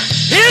blood.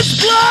 His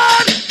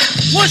blood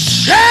was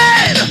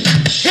shed.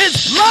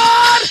 His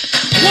blood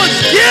was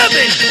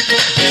given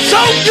so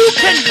you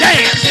can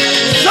dance,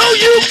 so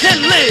you can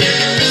live,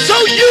 so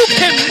you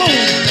can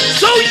move,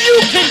 so you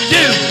can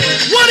do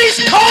what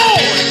he's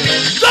called.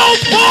 Go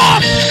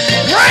forth,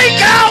 break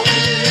out,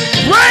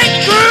 break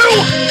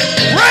through,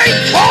 break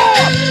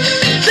forth.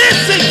 This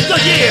is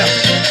the year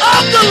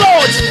of the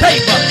Lord's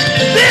favor.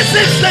 This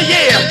is the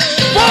year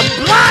for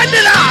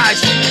blinded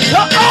eyes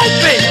to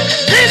open.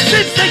 This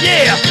is the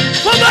year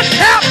for the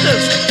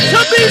captives to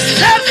be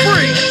set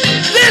free.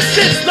 This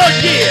is the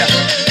year.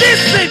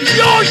 This is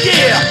your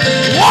year.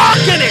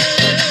 Walk in it.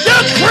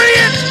 Decree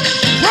it.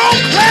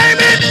 Proclaim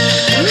it.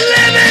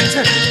 Live it.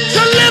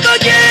 To live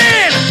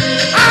again.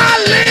 I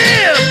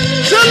live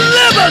to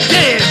live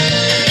again.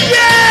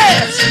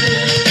 Yes.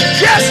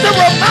 Just a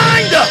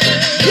reminder.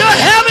 You're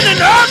having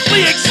an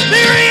earthly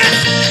experience,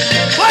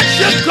 but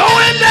you're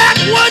going back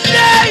one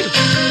day.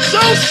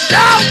 So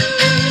shout.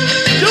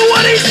 Do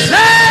what he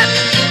said.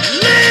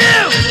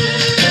 Live.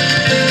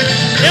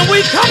 And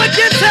we come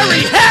against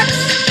every hex,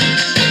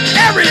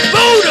 every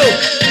voodoo,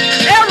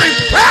 every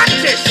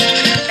practice,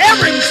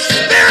 every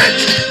spirit,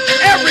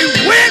 every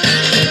witch.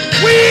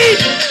 We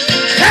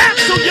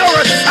cancel your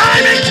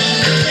assignment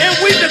and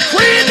we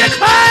decree and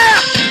declare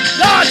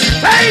God's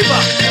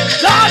favor,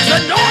 God's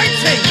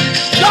anointing,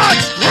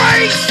 God's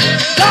grace,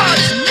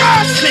 God's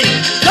mercy,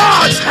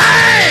 God's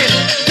hand,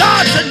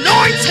 God's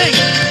anointing.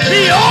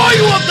 The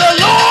oil of the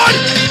Lord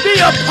be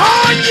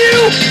upon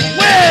you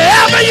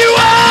wherever you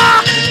are.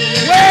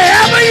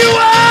 Wherever you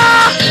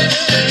are,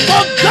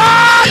 for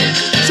God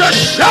to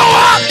show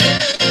up,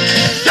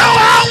 show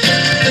out,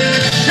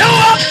 show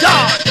up,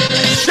 God,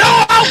 show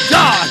out,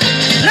 God.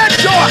 Let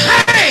your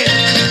hand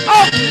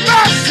of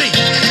mercy,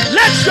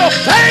 let your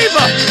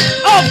favor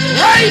of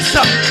grace,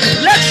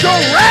 let your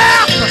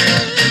wrath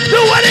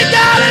do what it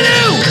gotta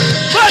do.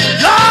 But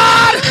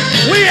God,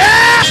 we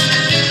ask,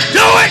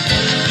 do it,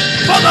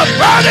 for the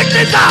verdict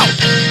is out.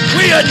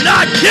 We are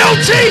not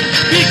guilty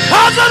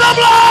because of the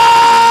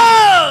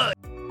blood.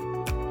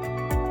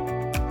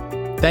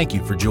 Thank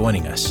you for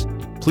joining us.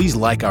 Please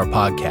like our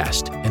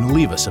podcast and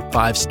leave us a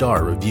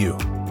 5-star review.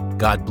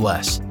 God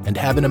bless and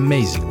have an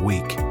amazing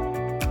week.